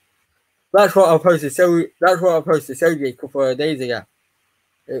 That's what I posted. So that's what I posted. So you a couple of days ago.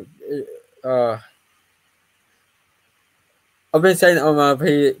 I've been saying it on my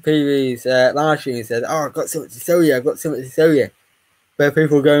previous live stream. He said, "Oh, I've got something to show you. I've got something to show you." Where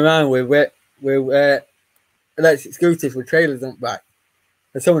people going around with electric scooters with trailers on the back,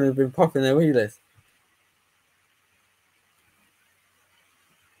 and someone has been popping their wheelers.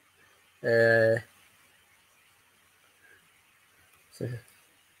 So.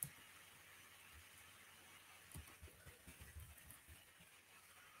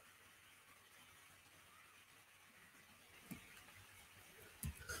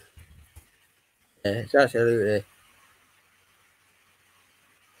 Yeah, absolutely.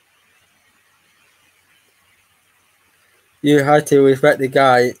 You had to respect the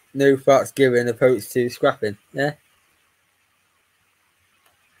guy, no fucks given, opposed to scrapping. Yeah.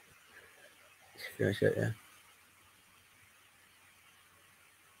 Sure, yeah.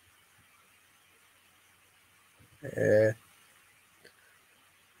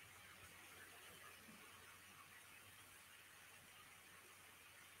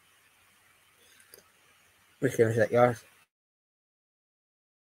 Which game is that, guys?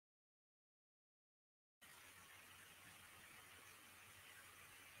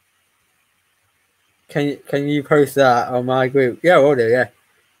 Can you post that on my group? Yeah, we'll do. Yeah.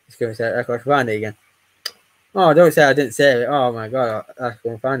 Just gonna say I can find it again. Oh, don't say I didn't save it. Oh my god, I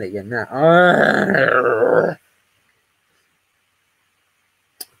can find it again now.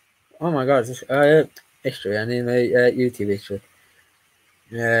 Oh my god, this, history. I need my YouTube history.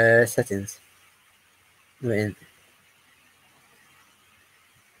 Settings. Wait.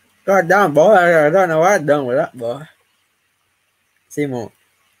 God damn, boy. I don't know what I've done with that, boy. Seymour.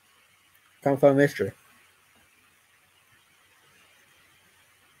 Confirm mystery.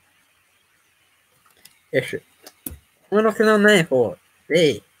 Issue. What am I looking on there for?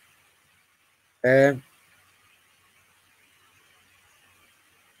 Hey.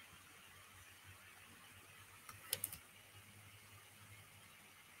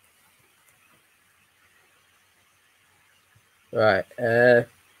 Right.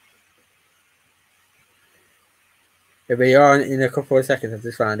 It'll be on in a couple of seconds. I've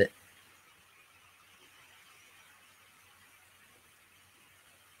just found it.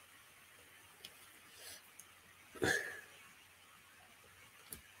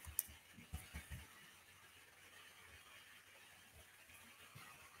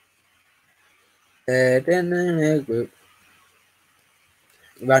 Then the group.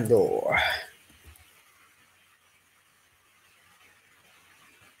 Vandor.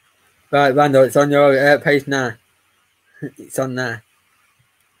 Right, Vandor, it's on your page now. It's on there.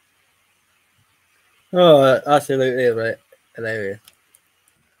 Oh, absolutely right. Hilarious.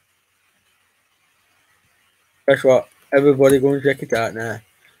 Guess what? Everybody go and check it out now.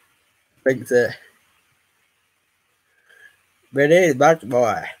 Thinks it. But it is bad,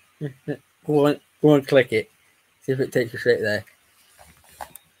 boy. Go and click it. See if it takes you straight there.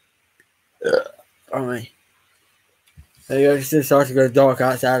 Alright. There you go, it's just starting to go dark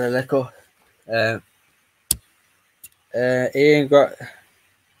outside a little. Ian's got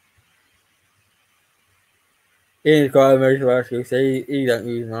a motorcycle, so he don't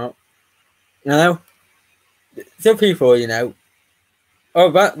use them out. You know? Some people, you know. Oh,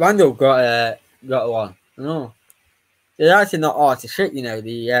 Vandal got one. No. They're actually not hard to shit, you know,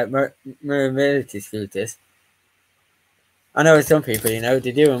 the mobility scooters. I know some people, you know,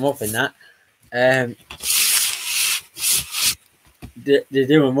 they do them up in that. They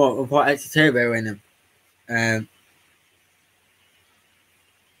do them up and put extra turbo in them. And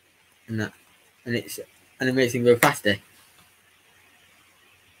that. And it makes them go faster.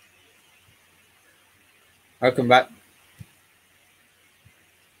 I'll come back.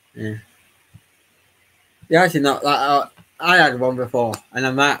 Yeah. They're actually not like I had one before, and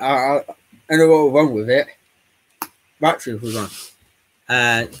I know what was wrong with it. Battery was on.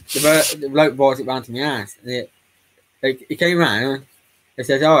 The bloke brought it round to my house. And he came round. He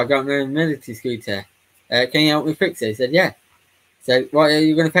said, "Oh, I got my mobility scooter. Can you help me fix it?" He said, "Yeah." So, what are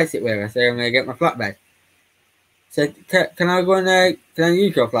you going to fix it with? I said, "I'm going to get my flatbed." He said, "Can I go and can I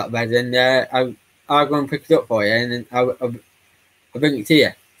use your flatbed and I'll go and pick it up for you and then I'll bring it to you."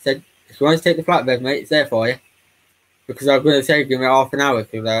 He said, "If you want to take the flatbed, mate, it's there for you." Because I was going to say, give me half an hour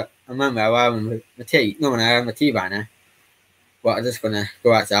because I remember I was having my tea. No, I had my tea by now. But I'm just going to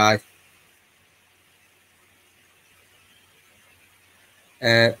go outside.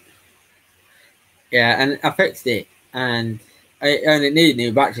 Yeah, and I fixed it. And I only need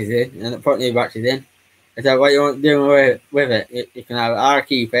new batteries in. And I put new batteries in. I said, "What you want to do with it? You can either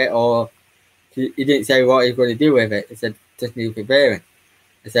keep it or..." He didn't say what he's going to do with it. He said, "Just need for bearing."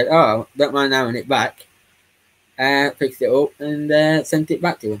 I said, "Oh, don't mind having it back." Fixed it up and sent it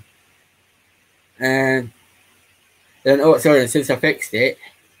back to him. Then also, since I fixed it,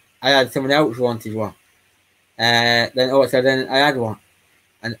 I had someone else wanted one. Then also, then I had one,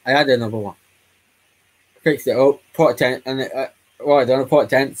 and I had another one. Fixed it up, put a tent, and I put a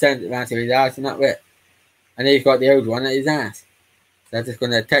tent, sent it round to his house, and that it. And he's got the old one at his house. So I'm just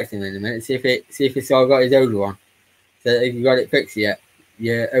going to text him in a minute, see if he still got his old one. So if you got it fixed yet,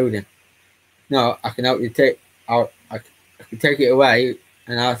 you owed him. No, I can help you I can take it away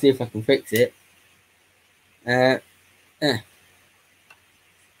and I'll see if I can fix it. Yeah.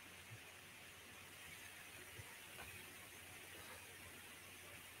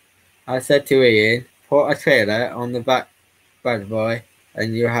 I said to Ian, put a trailer on the back, bad boy,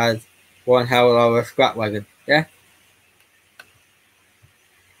 and you had one hell of a scrap wagon. Yeah.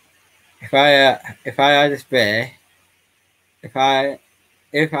 If I had a spare, if I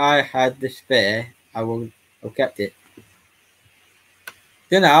had the spare, I would have kept it.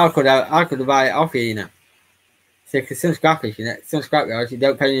 You know, I could buy it off you, you know. So, cause some scrappies, you know, some scrapyards, you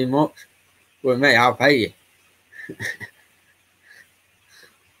don't pay me much. With me, I'll pay you.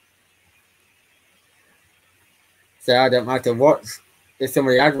 So I don't matter what. If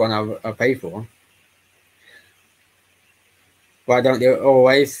somebody had one, I'll pay for one. But I don't do it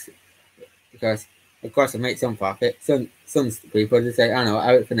always because, of course, I make some profit. Some people just say, "I know, I'll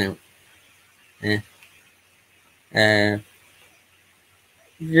have it for now." Yeah.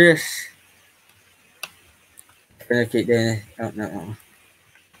 Just gonna keep doing it. Oh no.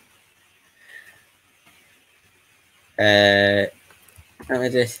 Let me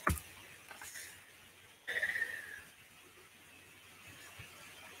just.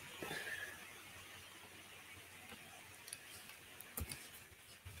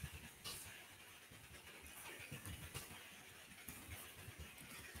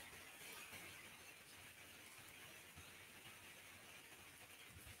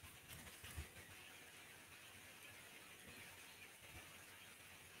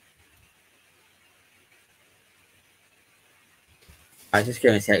 I just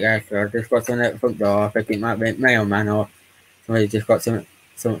give me a sec, guys. I just got something at the front door. I think it might be mailman or somebody just got something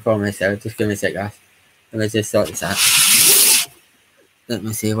for me. So just give me a sec, guys. Let me just sort this out. Let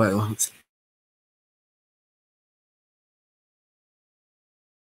me see what it wants.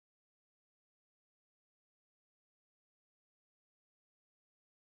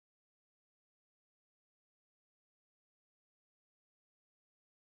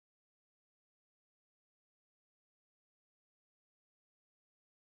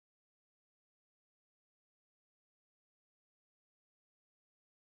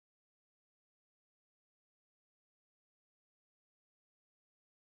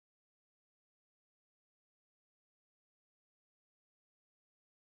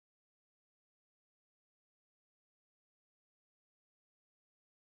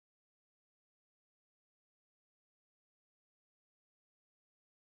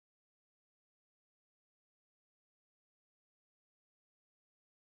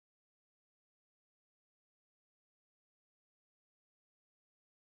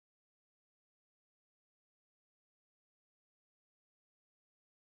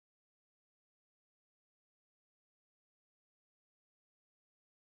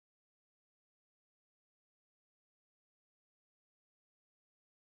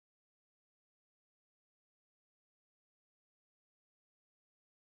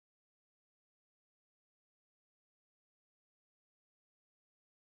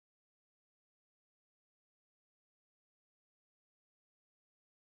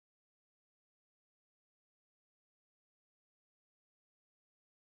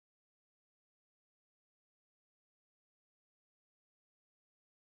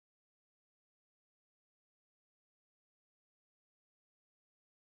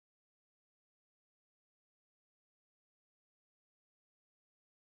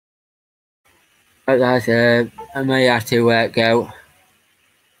 Right, guys, I may have to go.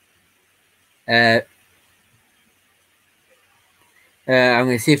 I'm going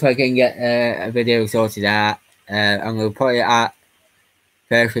to see if I can get a video sorted out. I'm going to put it out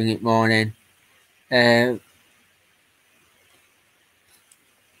first thing in the morning.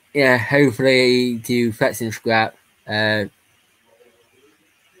 Yeah, hopefully to fetch some scrap. So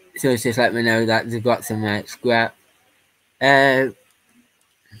just let me know that they've got some scrap.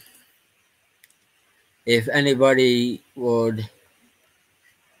 If anybody would,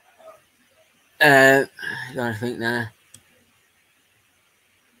 I don't think now.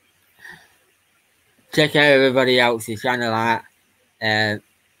 Check out everybody else's channel out.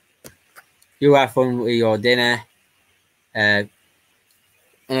 You have fun with your dinner. I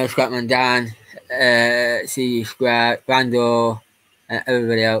know Scrapman Dan, see Scrap, Randall,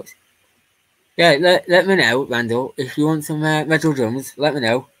 everybody else. Yeah, let me know, Randall. If you want some metal drums, let me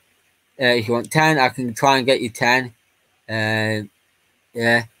know. If you want 10, I can try and get you 10. Yeah.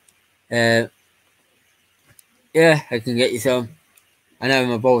 Yeah, I can get you some. I know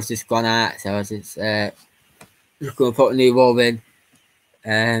my ball's just gone out, so I was just going to put a new bulb in.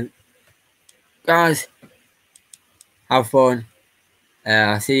 Guys, have fun.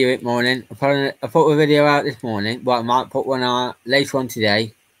 I'll see you in the morning. I put a video out this morning, but I might put one out later on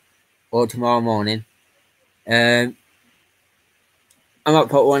today or tomorrow morning. I might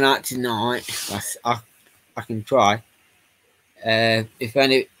put one out tonight. I can try. If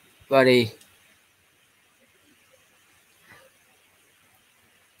anybody,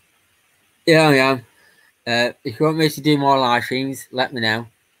 yeah, I am. If you want me to do more live streams, let me know.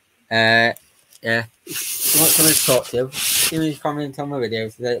 Yeah. If you want someone to talk to, give me a comment on my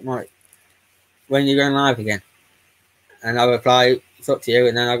videos so that it might, when you're going live again. And I'll reply, it's up to you,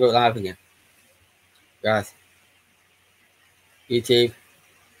 and then I'll go live again. Guys. YouTube.